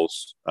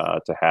individuals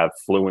to have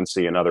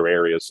fluency in other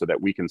areas so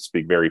that we can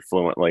speak very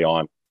fluently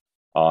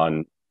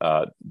on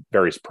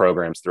various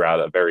programs throughout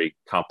a very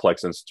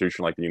complex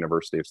institution like the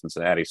University of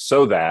Cincinnati,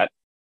 so that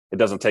it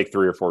doesn't take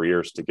 3 or 4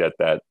 years to get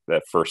that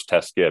first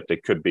test gift.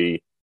 It could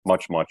be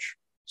much, much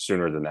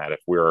sooner than that if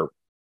we're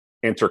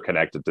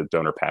interconnected to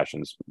donor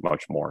passions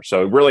much more.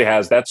 So it really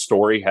that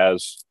story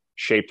has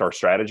shaped our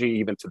strategy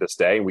even to this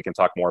day. We can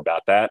talk more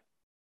about that.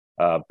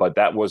 But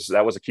that was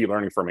a key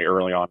learning for me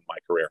early on in my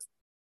career.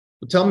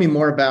 Well, tell me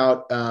more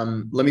about,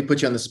 let me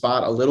put you on the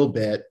spot a little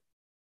bit.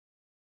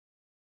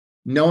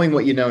 knowing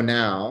what you know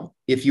now,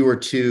 if you were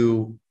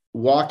to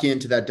walk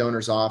into that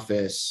donor's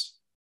office,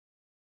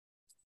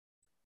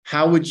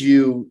 how would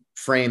you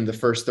frame the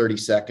first 30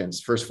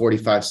 seconds, first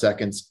 45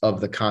 seconds of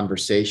the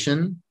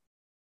conversation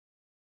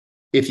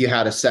if you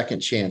had a second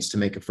chance to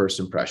make a first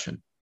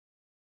impression?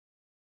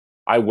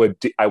 I would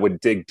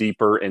dig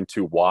deeper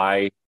into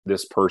why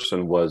this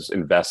person was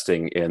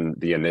investing in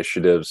the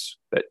initiatives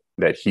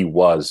that he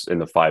was in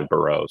the 5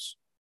 boroughs,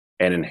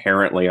 and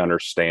inherently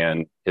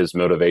understand his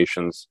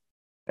motivations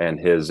and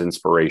his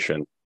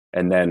inspiration,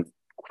 and then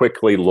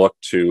quickly look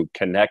to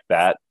connect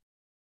that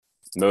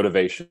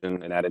motivation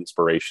and that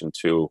inspiration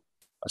to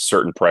a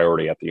certain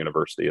priority at the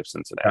University of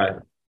Cincinnati.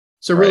 Right.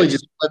 So really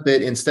just flip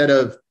it, instead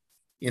of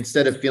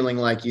feeling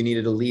like you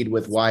needed to lead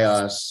with why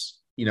us,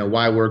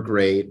 why we're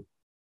great,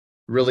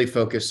 really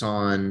focus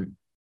on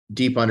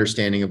deep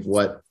understanding of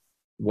what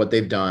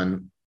they've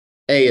done.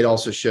 It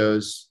also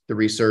shows the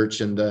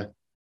research and the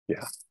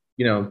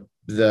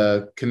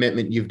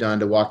commitment you've done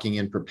to walking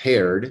in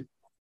prepared.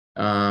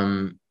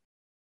 And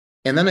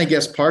then I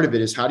guess part of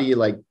it is how do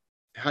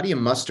you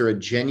muster a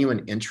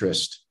genuine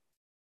interest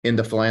in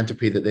the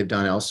philanthropy that they've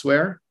done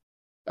elsewhere,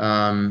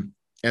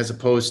 as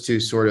opposed to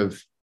sort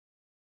of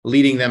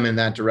leading them in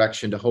that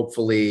direction to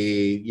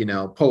hopefully,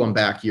 pull them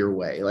back your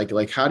way.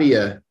 Like how do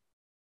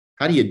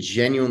you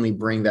genuinely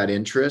bring that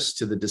interest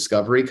to the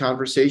discovery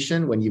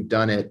conversation when you've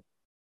done it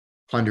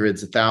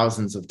hundreds of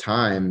thousands of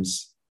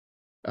times,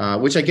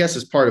 which I guess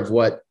is part of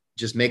what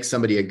just makes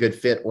somebody a good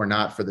fit or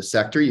not for the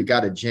sector. You got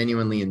to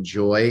genuinely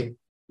enjoy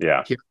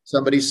hearing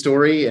somebody's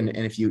story. And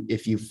if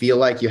you feel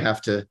like you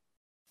have to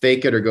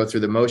fake it or go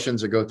through the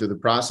motions or go through the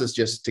process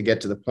just to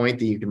get to the point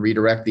that you can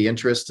redirect the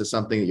interest to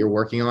something that you're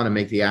working on and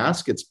make the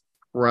ask, it's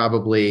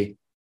probably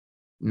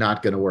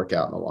not going to work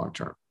out in the long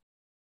term.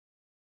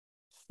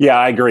 Yeah,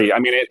 I agree. I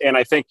mean, and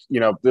I think,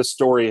 this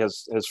story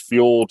has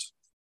fueled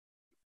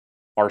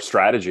our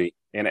strategy,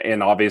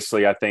 and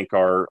obviously I think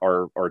our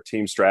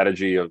team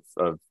strategy of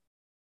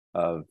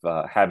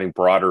having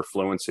broader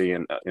fluency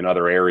in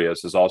other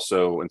areas is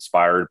also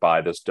inspired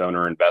by this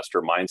donor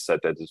investor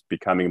mindset that is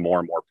becoming more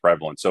and more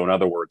prevalent. So in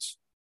other words,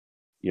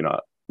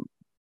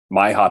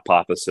 my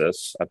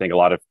hypothesis, I think a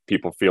lot of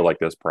people feel like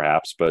this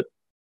perhaps, but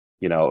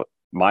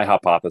my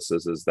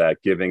hypothesis is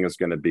that giving is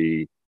going to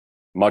be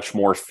much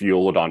more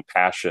fueled on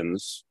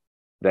passions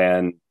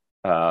than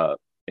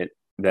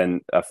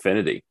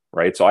affinity,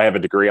 right? So I have a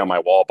degree on my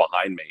wall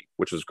behind me,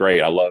 which is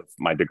great. I love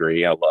my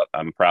degree.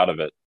 I'm proud of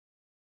it,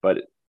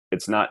 but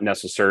it's not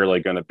necessarily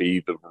going to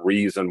be the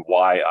reason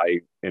why I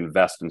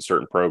invest in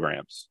certain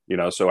programs,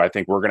 So I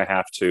think we're going to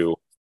have to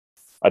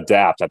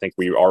adapt. I think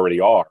we already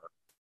are,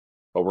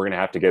 but we're going to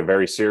have to get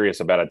very serious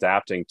about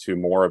adapting to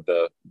more of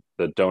the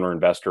donor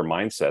investor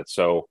mindset.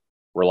 So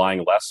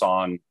relying less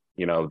on,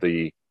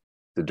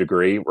 the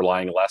degree,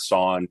 relying less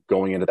on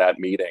going into that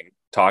meeting,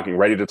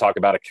 ready to talk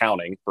about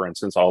accounting, for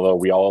instance, although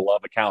we all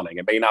love accounting.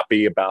 It may not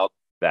be about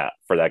that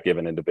for that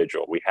given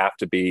individual. We have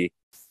to be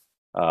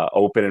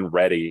open and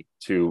ready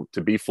to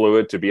be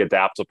fluid, to be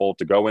adaptable,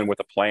 to go in with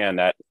a plan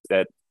that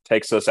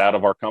takes us out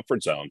of our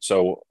comfort zone.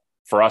 So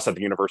for us at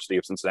the University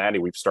of Cincinnati,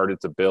 we've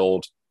started to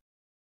build,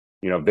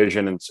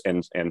 vision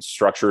and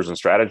structures and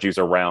strategies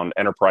around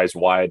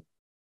enterprise-wide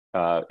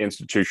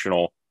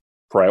institutional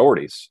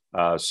priorities,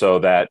 so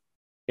that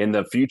in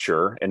the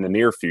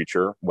near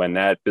future, when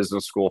that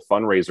business school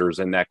fundraiser is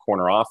in that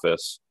corner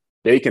office,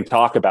 they can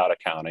talk about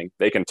accounting.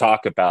 They can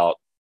talk about,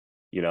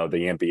 the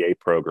MBA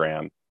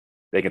program.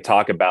 They can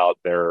talk about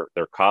their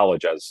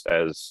college as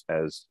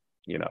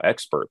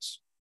experts,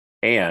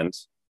 and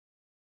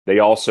they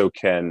also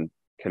can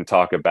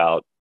talk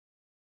about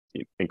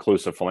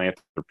inclusive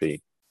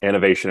philanthropy,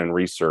 innovation and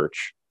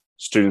research,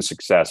 student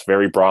success,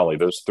 very broadly.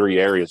 Those 3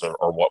 areas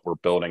are what we're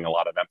building a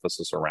lot of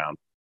emphasis around,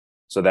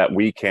 so that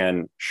we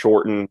can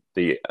shorten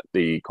the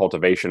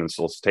cultivation and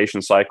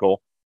solicitation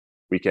cycle.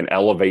 We can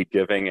elevate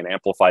giving and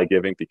amplify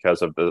giving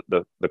because of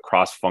the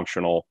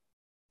cross-functional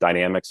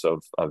dynamics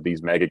of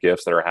these mega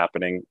gifts that are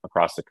happening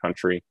across the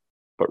country.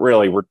 But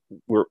really,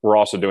 we're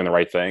also doing the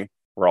right thing.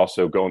 We're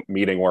also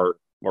meeting where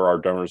our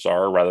donors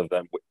are rather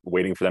than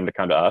waiting for them to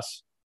come to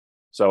us.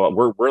 So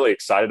we're really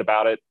excited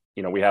about it.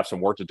 We have some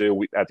work to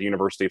do. At the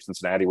University of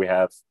Cincinnati, we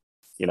have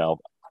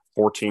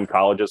 14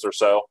 colleges or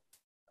so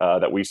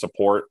that we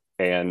support,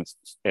 and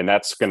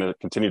that's going to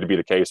continue to be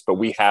the case. But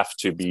we have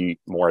to be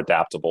more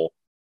adaptable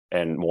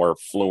and more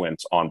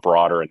fluent on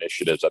broader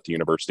initiatives at the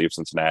University of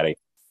Cincinnati.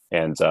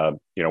 And,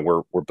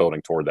 we're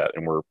building toward that,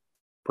 and we're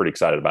pretty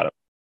excited about it.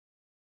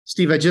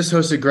 Steve, I just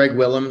hosted Greg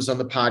Willems on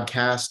the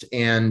podcast,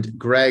 and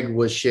Greg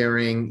was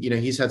sharing,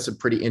 he's had some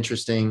pretty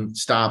interesting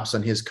stops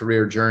on his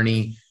career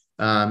journey.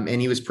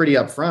 And he was pretty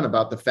upfront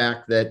about the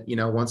fact that,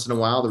 once in a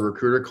while the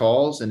recruiter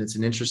calls and it's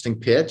an interesting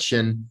pitch,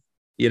 and,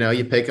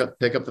 you pick up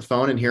the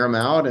phone and hear him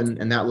out.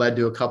 And that led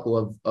to a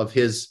couple of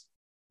his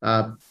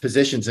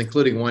positions,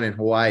 including one in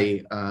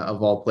Hawaii,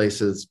 of all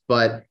places.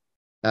 But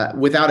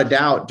without a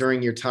doubt,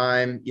 during your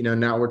time,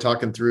 now we're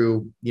talking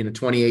through,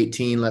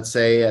 2018, let's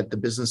say, at the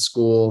business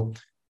school,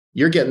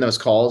 you're getting those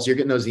calls, you're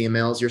getting those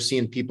emails, you're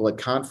seeing people at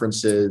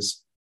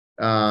conferences.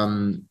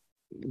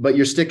 but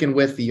you're sticking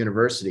with the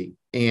university.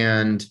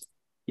 And,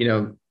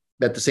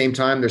 at the same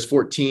time, there's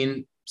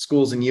 14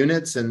 schools and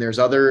units, and there's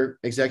other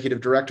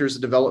executive directors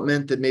of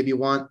development that maybe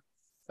want,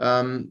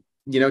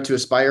 to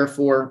aspire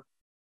for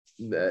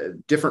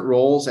different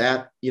roles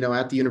at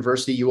the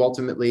university. You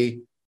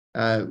ultimately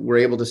were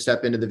able to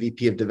step into the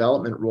VP of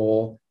development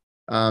role.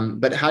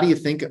 But how do you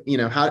think,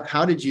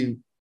 how did you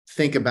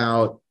think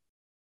about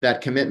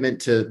that commitment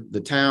to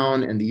the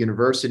town and the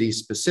university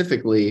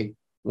specifically,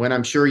 when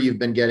I'm sure you've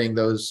been getting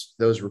those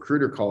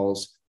recruiter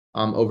calls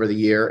over the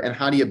year? And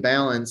how do you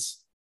balance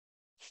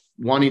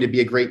wanting to be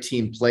a great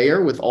team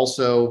player with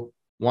also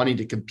wanting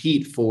to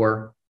compete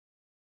for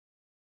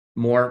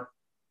more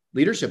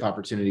leadership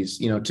opportunities,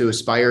 to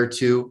aspire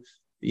to,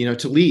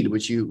 to lead,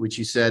 which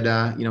you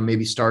said,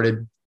 maybe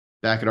started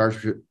back at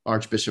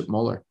Archbishop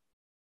Mueller?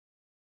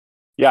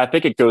 Yeah, I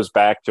think it goes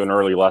back to an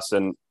early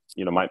lesson,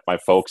 my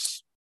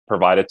folks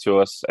provided to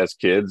us as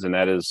kids, and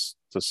that is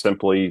to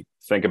simply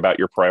think about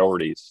your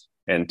priorities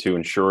and to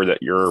ensure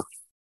that your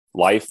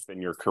life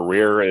and your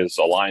career is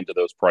aligned to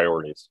those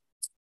priorities.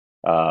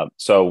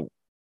 So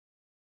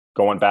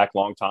going back a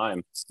long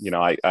time,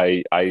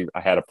 I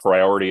had a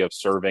priority of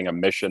serving a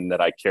mission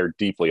that I cared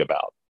deeply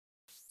about.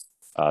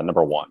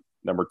 Number one.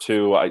 Number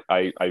two, I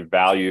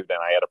valued and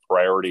I had a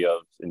priority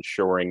of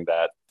ensuring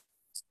that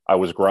I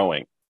was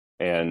growing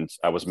and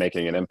I was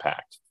making an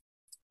impact.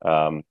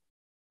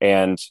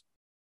 And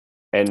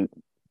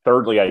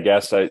thirdly, I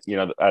guess,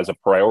 as a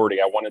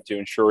priority, I wanted to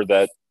ensure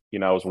that,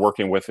 I was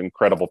working with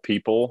incredible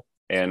people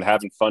and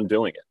having fun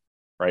doing it.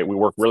 Right. We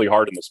work really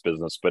hard in this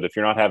business, but if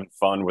you're not having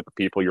fun with the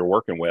people you're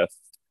working with,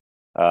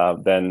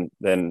 then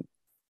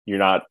you're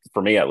not,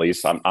 for me at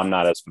least, I'm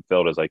not as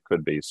fulfilled as I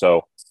could be.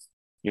 So,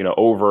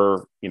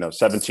 over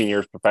 17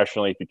 years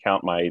professionally, if you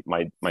count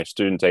my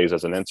student days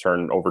as an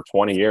intern, over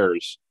 20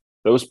 years,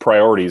 those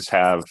priorities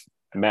have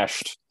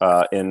meshed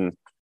in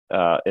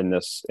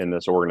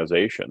this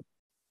organization.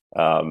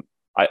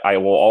 I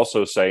will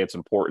also say it's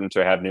important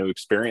to have new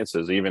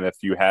experiences, even if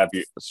you have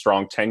a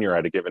strong tenure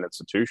at a given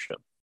institution.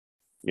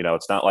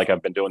 It's not like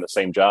I've been doing the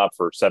same job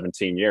for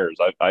 17 years.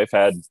 I've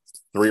had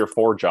 3 or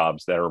 4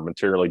 jobs that are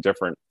materially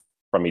different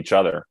from each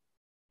other.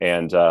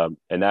 And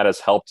that has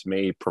helped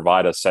me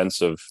provide a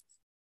sense of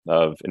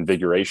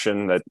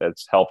invigoration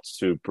that's helped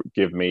to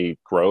give me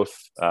growth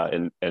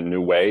in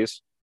new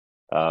ways.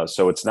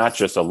 So it's not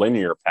just a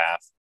linear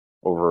path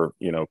over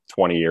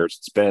 20 years.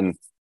 It's been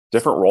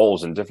different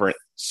roles in different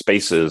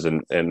spaces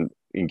and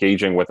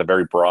engaging with a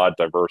very broad,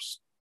 diverse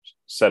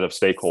set of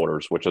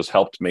stakeholders, which has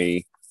helped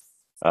me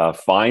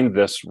find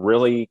this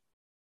really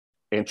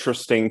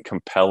interesting,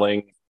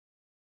 compelling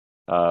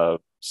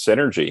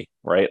synergy.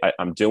 Right,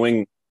 I'm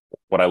doing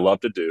what I love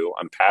to do.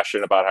 I'm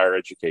passionate about higher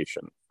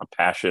education. I'm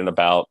passionate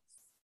about,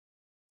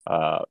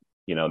 the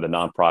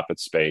nonprofit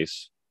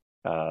space,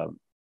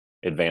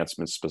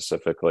 advancement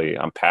specifically.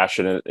 I'm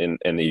passionate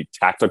in the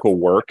tactical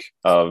work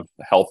of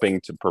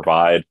helping to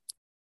provide,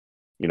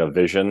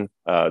 vision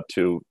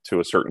to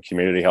a certain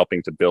community,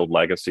 helping to build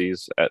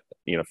legacies,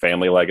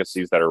 family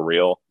legacies that are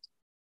real.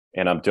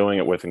 And I'm doing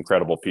it with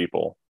incredible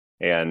people.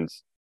 And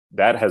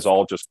that has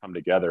all just come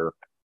together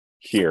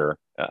here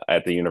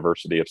at the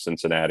University of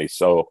Cincinnati.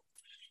 So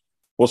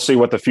we'll see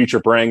what the future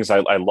brings. I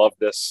love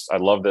this. I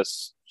love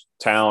this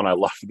town. I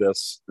love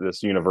this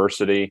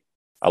university.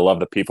 I love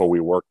the people we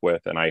work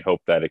with, and I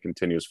hope that it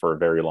continues for a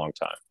very long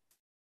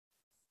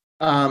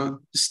time.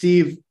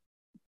 Steve,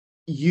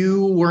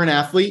 you were an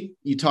athlete.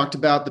 You talked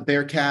about the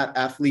Bearcat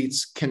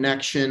athletes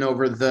connection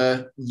over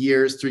the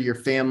years through your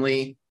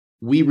family.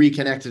 We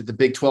reconnected at the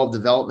Big 12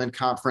 Development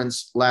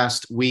Conference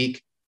last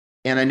week,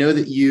 and I know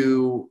that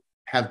you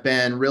have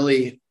been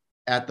really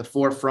at the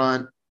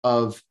forefront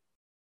of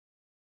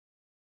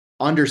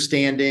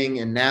understanding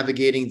and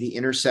navigating the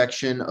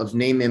intersection of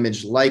name,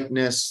 image,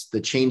 likeness, the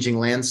changing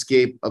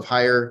landscape of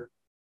higher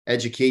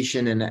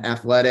education and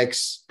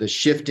athletics, the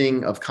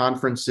shifting of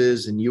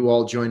conferences, and you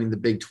all joining the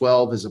Big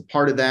 12 is a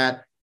part of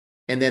that.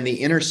 And then the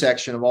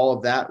intersection of all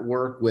of that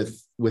work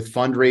with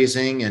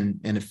fundraising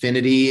and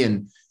affinity.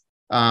 And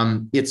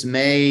it's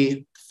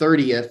May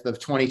 30th of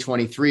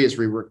 2023 as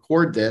we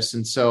record this.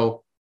 And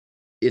so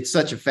it's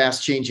such a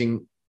fast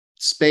changing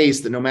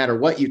space that no matter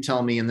what you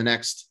tell me in the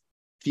next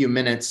few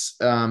minutes,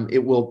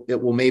 it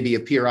will maybe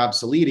appear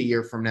obsolete a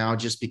year from now,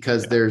 just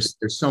because there's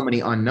so many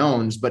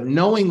unknowns. But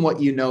knowing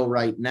what you know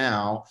right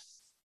now,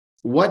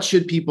 what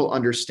should people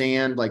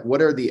understand? Like,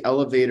 what are the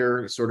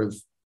elevator sort of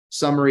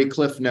summary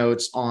cliff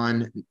notes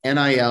on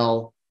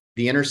NIL,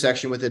 the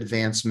intersection with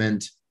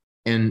advancement,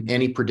 and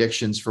any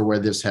predictions for where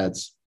this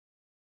heads?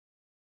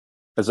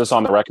 Is this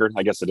on the record?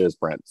 I guess it is,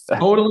 Brent.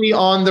 Totally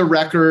on the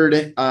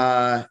record.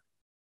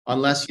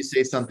 Unless you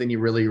say something you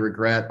really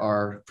regret,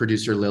 our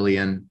producer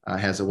Lillian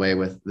has a way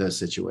with the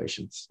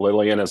situations.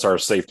 Lillian is our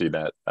safety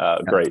net.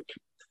 Great.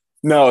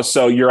 No,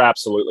 so you're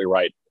absolutely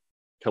right.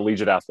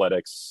 Collegiate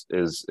athletics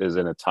is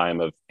in a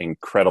time of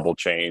incredible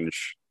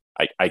change.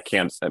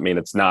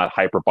 It's not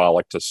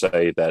hyperbolic to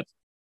say that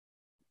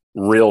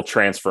real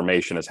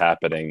transformation is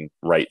happening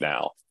right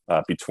now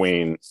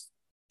between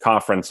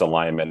conference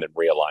alignment and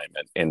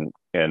realignment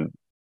and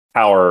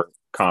power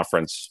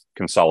conference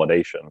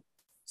consolidation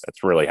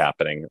that's really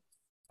happening,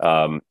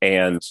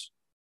 and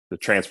the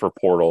transfer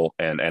portal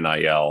and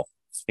NIL.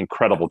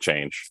 Incredible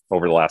change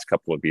over the last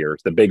couple of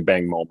years. The Big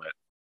Bang moment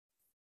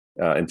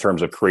in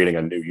terms of creating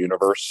a new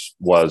universe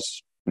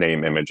was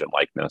name, image, and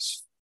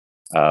likeness.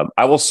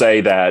 I will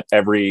say that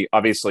every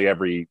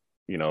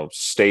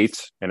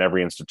state and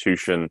every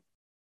institution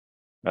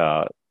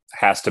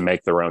has to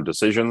make their own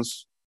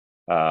decisions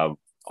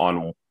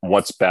on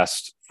what's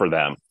best for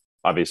them.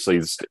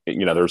 Obviously,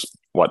 there's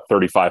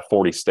 35,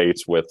 40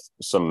 states with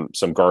some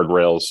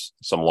guardrails,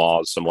 some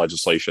laws, some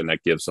legislation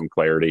that gives some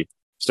clarity.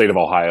 State of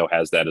Ohio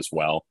has that as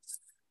well.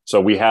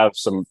 So we have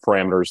some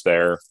parameters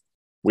there.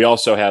 We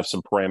also have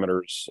some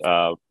parameters,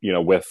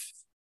 with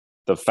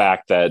the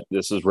fact that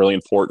this is really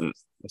important.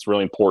 It's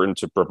really important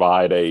to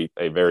provide a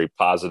very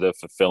positive,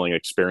 fulfilling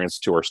experience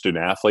to our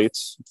student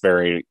athletes.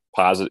 Very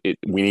positive.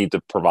 We need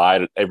to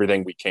provide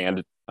everything we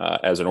can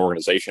as an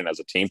organization, as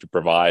a team, to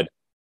provide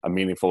a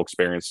meaningful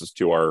experiences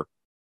to our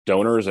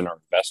donors and our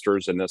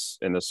investors in this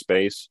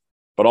space,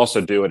 but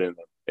also do it in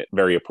a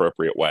very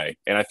appropriate way.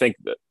 And I think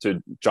that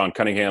to John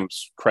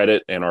Cunningham's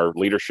credit and our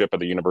leadership of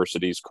the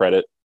university's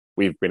credit,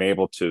 we've been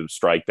able to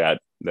strike that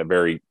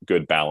very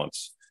good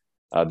balance.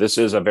 This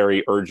is a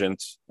very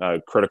urgent,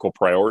 critical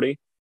priority,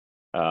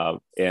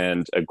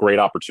 and a great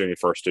opportunity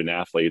for our student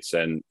athletes.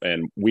 And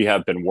we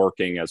have been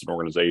working as an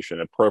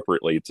organization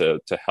appropriately to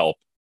help.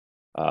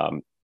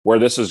 Where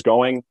this is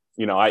going,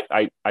 I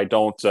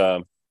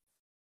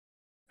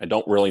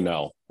don't really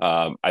know.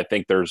 I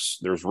think there's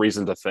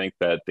reason to think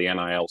that the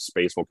NIL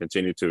space will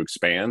continue to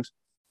expand.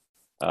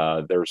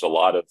 There's a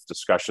lot of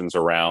discussions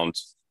around,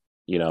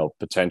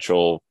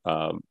 potential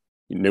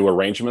new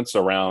arrangements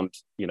around,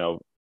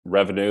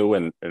 revenue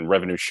and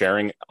revenue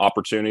sharing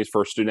opportunities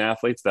for student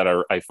athletes that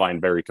I find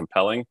very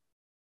compelling.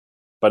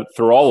 But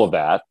through all of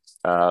that,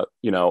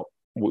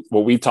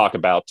 what we talk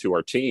about to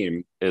our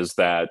team is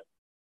that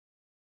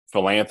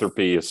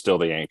philanthropy is still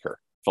the anchor.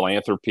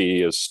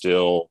 Philanthropy is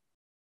still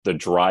the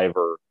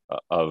driver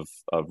of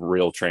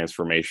real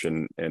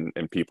transformation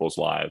in people's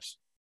lives.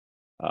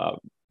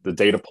 The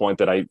data point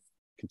that I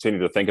continue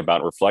to think about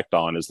and reflect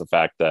on is the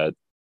fact that,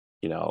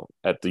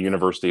 at the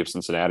University of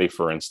Cincinnati,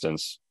 for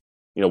instance,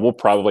 we'll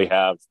probably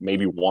have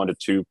maybe 1%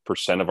 to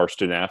 2% of our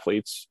student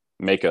athletes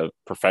make a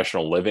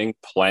professional living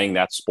playing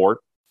that sport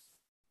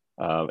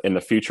in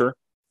the future.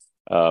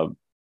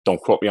 Don't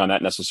quote me on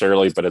that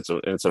necessarily, but it's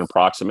an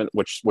approximate,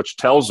 which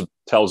tells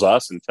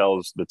us and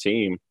tells the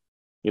team,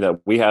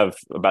 we have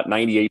about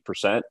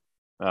 98%,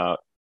 of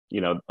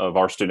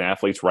our student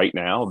athletes right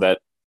now that,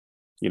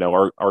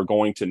 are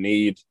going to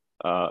need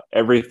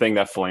everything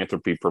that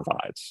philanthropy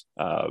provides,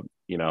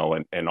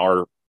 and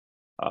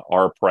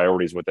our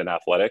priorities within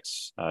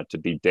athletics to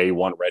be day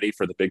one ready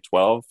for the Big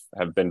 12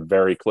 have been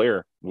very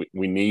clear.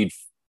 We need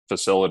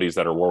facilities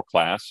that are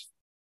world-class.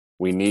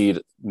 We need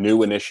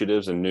new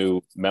initiatives and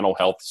new mental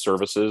health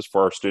services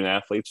for our student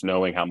athletes,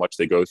 knowing how much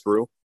they go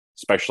through,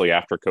 especially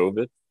after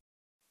COVID.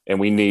 And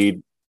we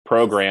need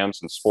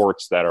programs and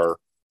sports that are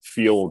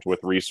fueled with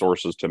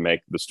resources to make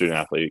the student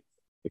athlete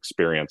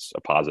experience a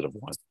positive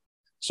one.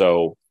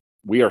 So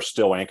we are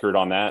still anchored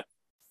on that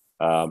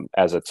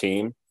as a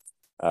team.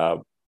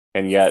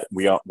 And yet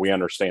we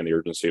understand the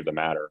urgency of the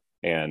matter,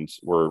 and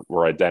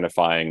we're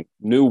identifying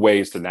new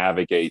ways to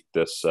navigate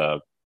this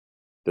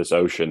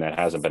ocean that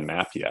hasn't been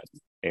mapped yet.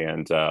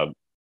 And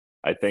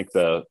I think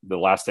the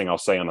last thing I'll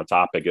say on the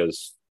topic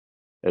is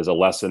a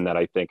lesson that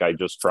I think I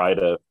just try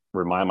to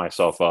remind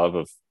myself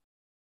of,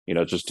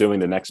 just doing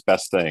the next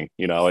best thing.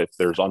 If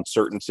there's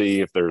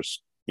uncertainty, if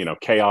there's,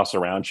 chaos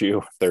around you,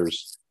 if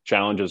there's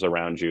challenges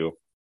around you,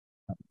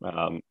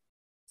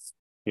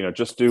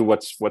 just do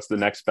what's the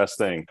next best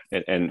thing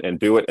and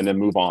do it and then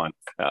move on.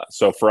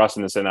 So for us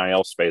in this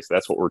NIL space,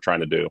 that's what we're trying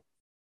to do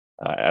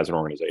as an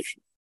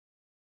organization.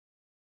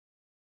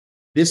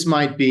 This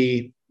might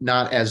be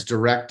not as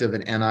direct of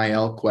an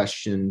NIL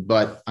question,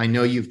 but I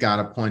know you've got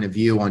a point of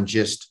view on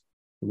just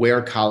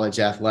where college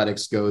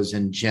athletics goes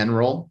in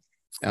general,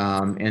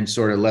 and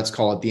sort of, let's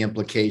call it the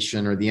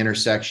implication or the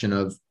intersection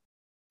of,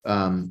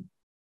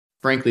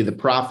 frankly, the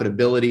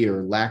profitability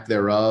or lack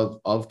thereof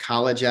of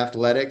college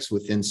athletics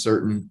within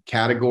certain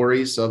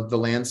categories of the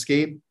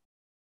landscape,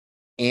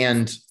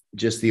 and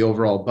just the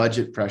overall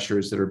budget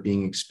pressures that are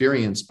being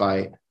experienced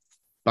by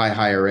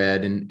higher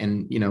ed.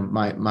 And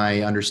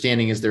my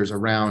understanding is there's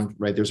around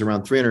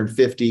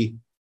 350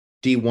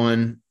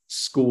 D1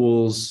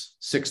 schools,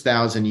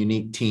 6,000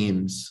 unique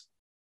teams.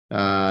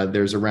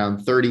 There's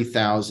around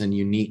 30,000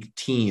 unique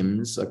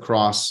teams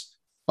across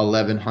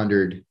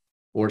 1,100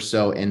 or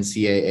so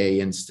NCAA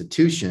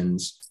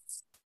institutions.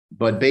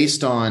 But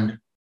based on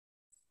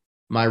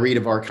my read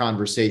of our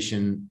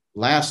conversation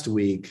last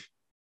week,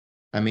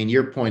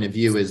 your point of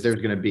view is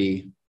there's going to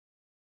be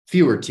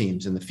fewer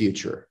teams in the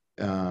future.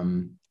 Tell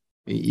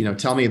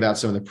me about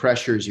some of the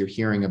pressures you're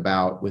hearing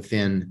about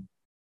within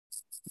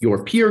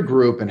your peer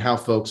group and how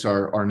folks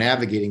are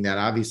navigating that.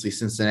 Obviously,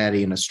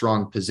 Cincinnati in a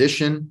strong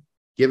position,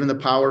 given the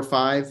Power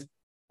Five,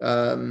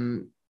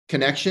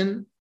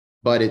 connection,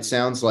 but it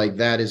sounds like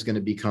that is going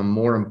to become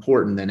more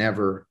important than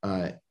ever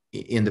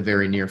in the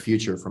very near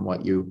future from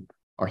what you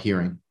are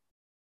hearing.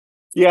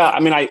 Yeah, I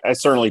mean, I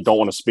certainly don't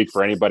want to speak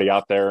for anybody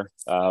out there,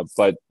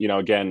 but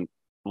again,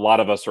 a lot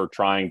of us are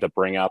trying to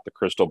bring out the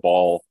crystal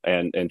ball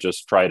and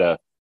just try to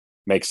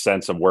make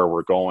sense of where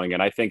we're going.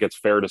 And I think it's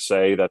fair to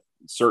say that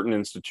certain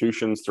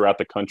institutions throughout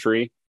the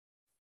country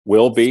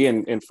will be,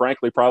 and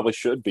frankly, probably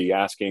should be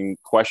asking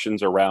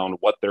questions around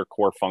what their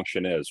core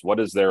function is. What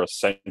is their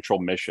essential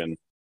mission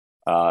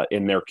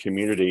in their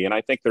community? And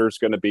I think there's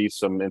going to be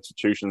some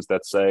institutions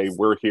that say,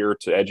 we're here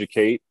to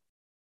educate.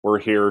 We're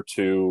here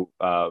to,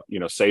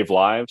 save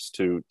lives,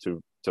 to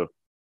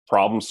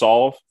problem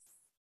solve,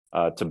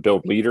 to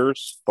build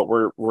leaders, but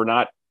we're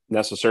not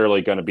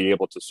necessarily going to be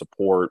able to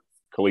support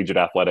collegiate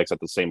athletics at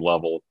the same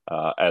level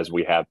as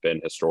we have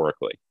been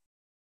historically.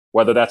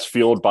 Whether that's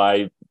fueled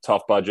by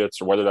tough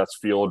budgets or whether that's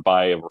fueled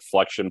by a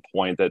reflection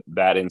point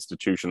that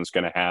institution is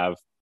going to have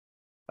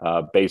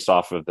based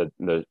off of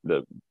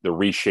the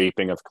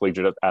reshaping of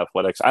collegiate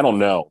athletics, I don't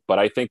know. But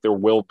I think there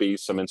will be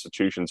some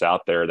institutions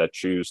out there that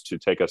choose to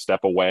take a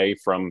step away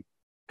from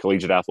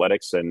collegiate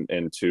athletics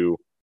and to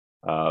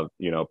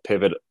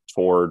pivot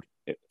toward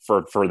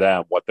for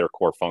them what their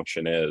core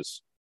function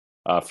is.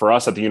 For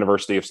us at the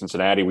University of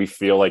Cincinnati, we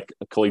feel like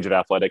collegiate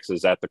athletics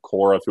is at the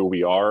core of who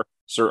we are.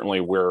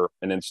 Certainly, we're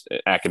an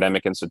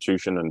academic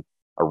institution and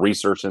a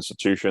research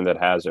institution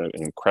that has an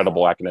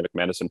incredible academic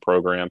medicine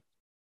program.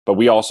 But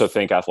we also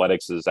think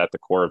athletics is at the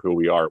core of who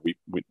we are.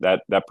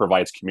 That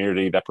provides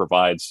community, that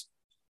provides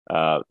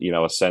a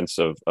sense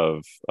of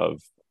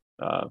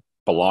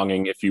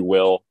belonging, if you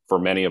will, for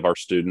many of our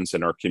students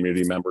and our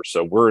community members.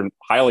 So we're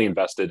highly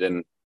invested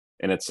in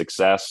its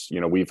success.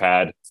 We've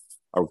had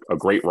a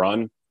great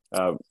run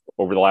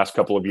over the last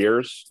couple of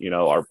years.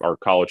 Our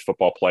college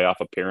football playoff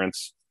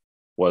appearance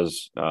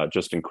was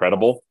just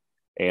incredible,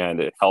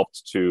 and it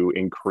helped to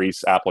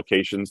increase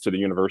applications to the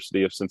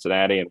University of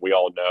Cincinnati. And we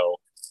all know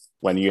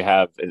when you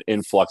have an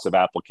influx of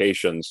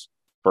applications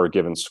for a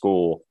given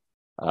school,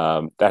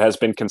 that has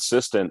been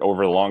consistent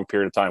over a long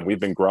period of time. We've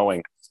been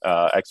growing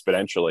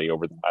exponentially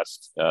over the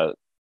last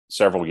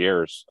several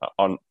years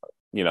and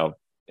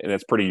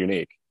it's pretty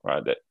unique,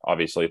 that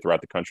obviously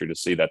throughout the country to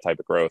see that type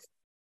of growth.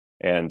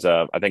 And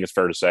I think it's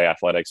fair to say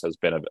athletics has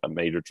been a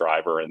major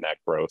driver in that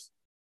growth.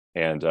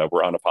 And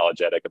we're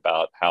unapologetic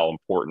about how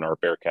important our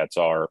Bearcats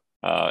are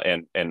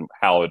and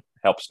how it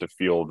helps to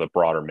fuel the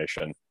broader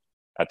mission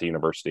at the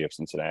University of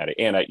Cincinnati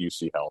and at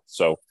UC Health.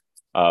 So,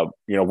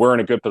 we're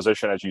in a good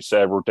position. As you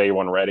said, we're day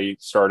one ready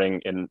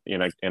starting in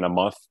a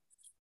month.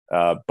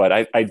 But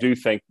I do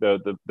think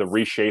the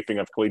reshaping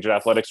of collegiate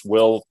athletics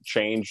will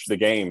change the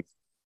game,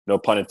 no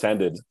pun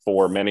intended,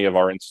 for many of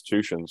our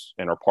institutions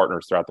and our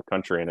partners throughout the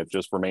country. And it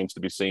just remains to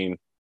be seen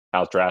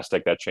how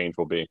drastic that change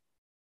will be.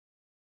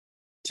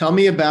 Tell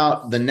me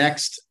about the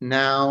Next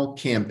Now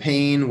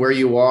campaign, where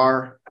you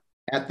are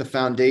at the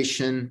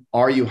foundation.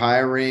 Are you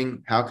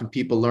hiring? How can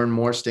people learn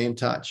more, stay in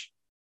touch?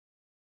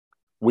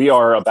 We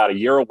are about a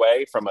year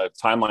away from a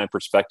timeline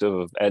perspective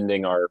of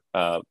ending our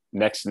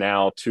Next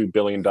Now $2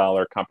 billion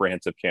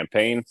comprehensive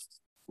campaign.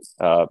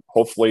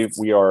 Hopefully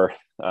we are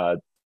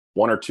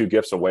one or two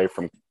gifts away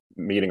from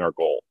meeting our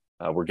goal.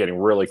 We're getting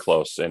really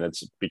close, and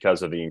it's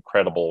because of the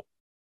incredible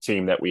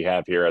team that we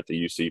have here at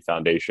the UC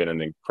Foundation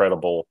and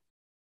incredible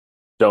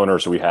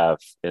donors we have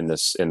in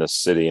this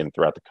city and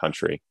throughout the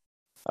country.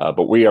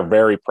 But we are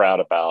very proud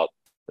about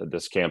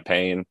this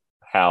campaign,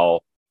 how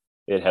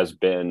it has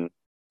been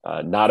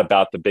not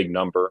about the big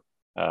number.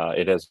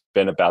 It has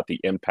been about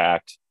the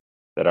impact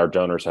that our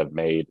donors have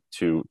made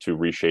to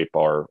reshape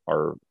our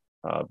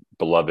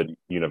beloved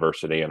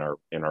university and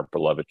our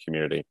beloved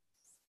community.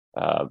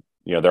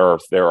 There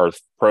are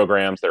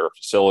programs, there are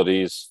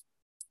facilities,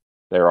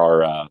 there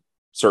are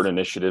certain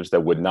initiatives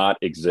that would not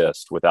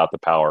exist without the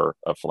power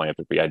of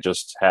philanthropy. I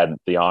just had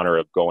the honor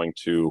of going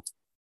to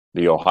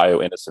the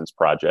Ohio Innocence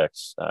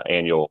Project's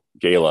annual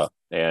gala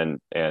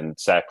and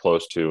sat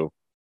close to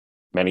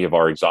many of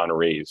our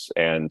exonerees,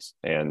 and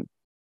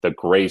the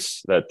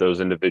grace that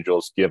those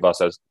individuals give us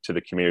to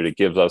the community,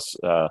 gives us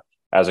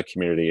as a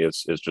community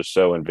is just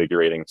so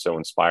invigorating, so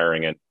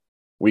inspiring. And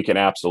we can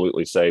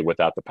absolutely say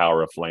without the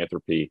power of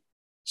philanthropy,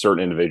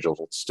 certain individuals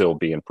will still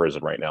be in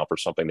prison right now for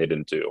something they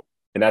didn't do.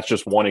 And that's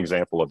just one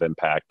example of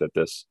impact that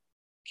this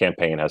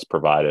campaign has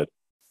provided.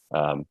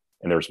 And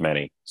there's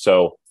many.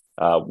 So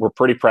we're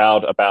pretty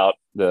proud about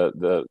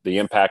the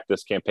impact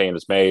this campaign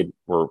has made.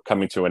 We're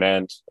coming to an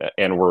end,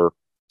 and we're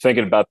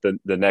thinking about the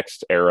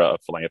next era of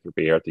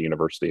philanthropy here at the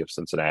University of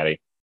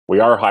Cincinnati. We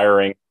are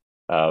hiring.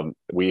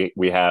 We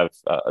have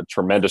a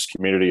tremendous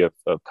community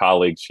of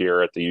colleagues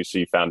here at the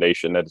UC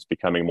Foundation that is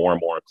becoming more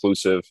and more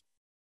inclusive,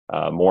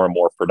 more and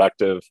more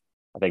productive.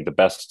 I think the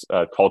best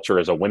culture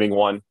is a winning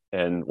one,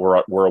 and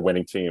we're a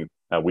winning team.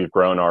 We've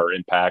grown our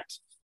impact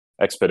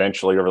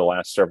exponentially over the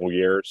last several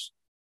years,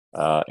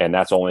 and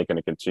that's only going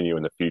to continue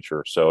in the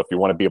future. So if you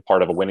want to be a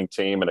part of a winning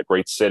team in a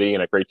great city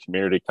and a great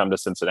community, come to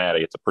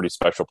Cincinnati. It's a pretty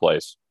special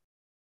place.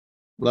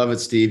 Love it,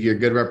 Steve. You're a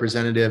good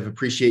representative.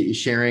 Appreciate you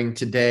sharing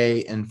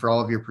today and for all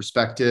of your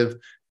perspective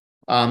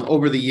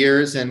over the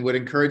years, and would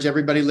encourage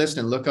everybody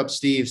listening, look up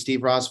Steve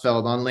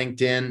Rosfeld on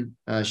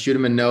LinkedIn, shoot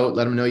him a note,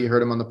 let him know you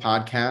heard him on the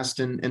podcast,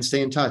 and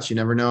stay in touch. You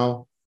never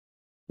know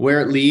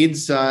where it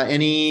leads.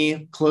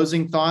 Any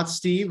closing thoughts,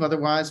 Steve?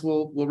 Otherwise,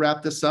 we'll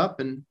wrap this up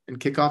and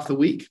kick off the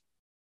week.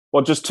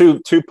 Well, just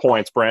two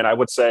points, Brent. I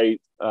would say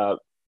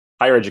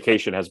higher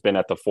education has been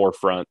at the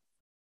forefront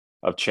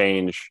of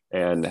change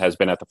and has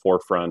been at the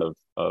forefront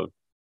of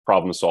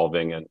problem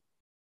solving, and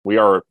we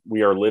are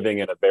living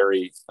in a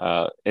very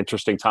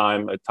interesting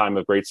time, a time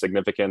of great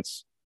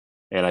significance.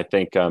 And I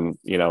think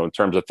in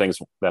terms of things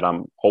that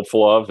I'm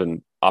hopeful of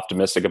and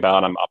optimistic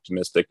about, I'm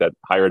optimistic that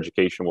higher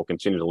education will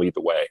continue to lead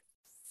the way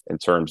in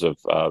terms of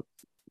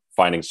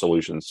finding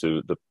solutions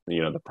to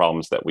the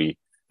problems that we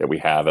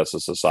have as a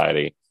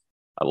society.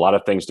 A lot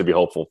of things to be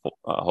hopeful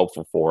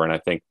for, and I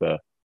think the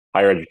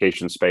higher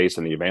education space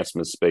and the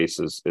advancement space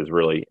is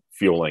really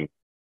fueling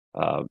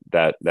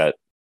that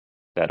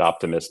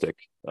optimistic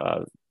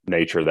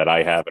nature that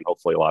I have, and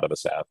hopefully a lot of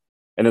us have.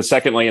 And then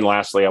secondly and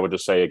lastly, I would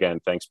just say again,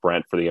 thanks,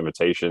 Brent, for the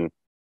invitation.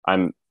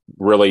 I'm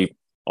really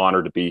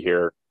honored to be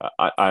here.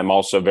 I'm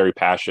also very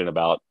passionate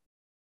about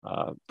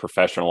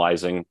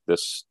professionalizing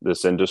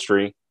this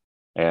industry,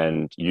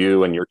 and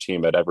you and your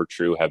team at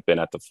EverTrue have been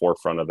at the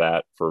forefront of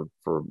that for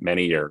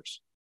many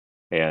years.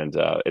 And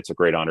it's a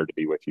great honor to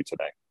be with you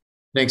today.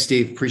 Thanks,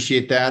 Steve.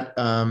 Appreciate that.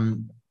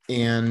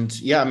 And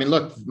yeah, I mean,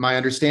 look, my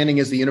understanding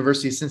is the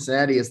University of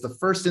Cincinnati is the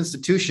first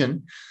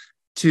institution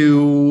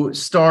to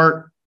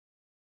start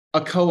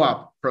a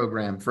co-op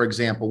program, for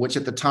example, which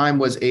at the time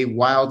was a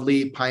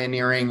wildly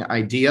pioneering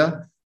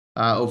idea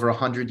over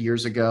 100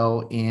 years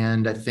ago.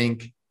 And I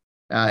think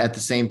at the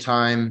same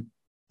time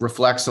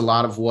reflects a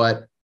lot of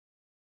what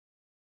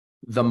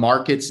the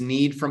markets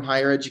need from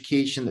higher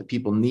education, that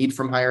people need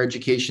from higher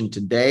education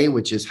today,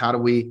 which is how do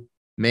we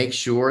make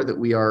sure that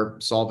we are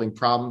solving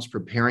problems,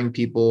 preparing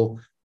people,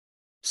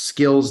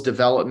 skills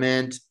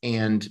development,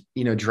 and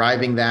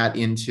driving that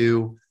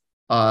into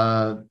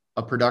a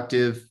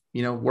productive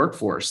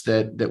workforce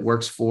that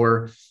works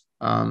for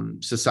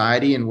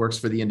society and works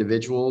for the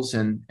individuals.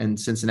 And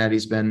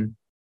Cincinnati's been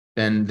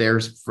there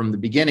from the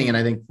beginning, and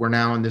I think we're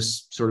now in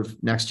this sort of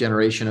next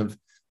generation of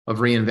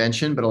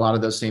reinvention. But a lot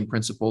of those same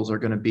principles are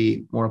going to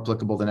be more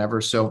applicable than ever.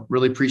 So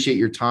really appreciate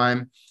your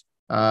time,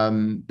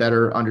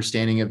 better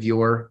understanding of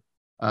your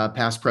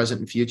past, present,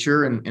 and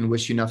future, and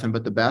wish you nothing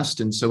but the best.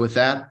 And so with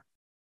that,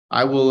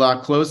 I will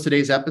close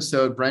today's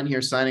episode. Brent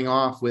here signing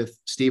off with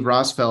Steve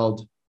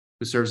Rosfeld,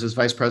 who serves as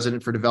Vice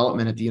President for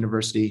Development at the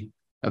University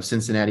of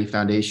Cincinnati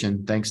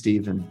Foundation. Thanks,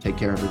 Steve, and take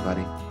care,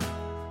 everybody.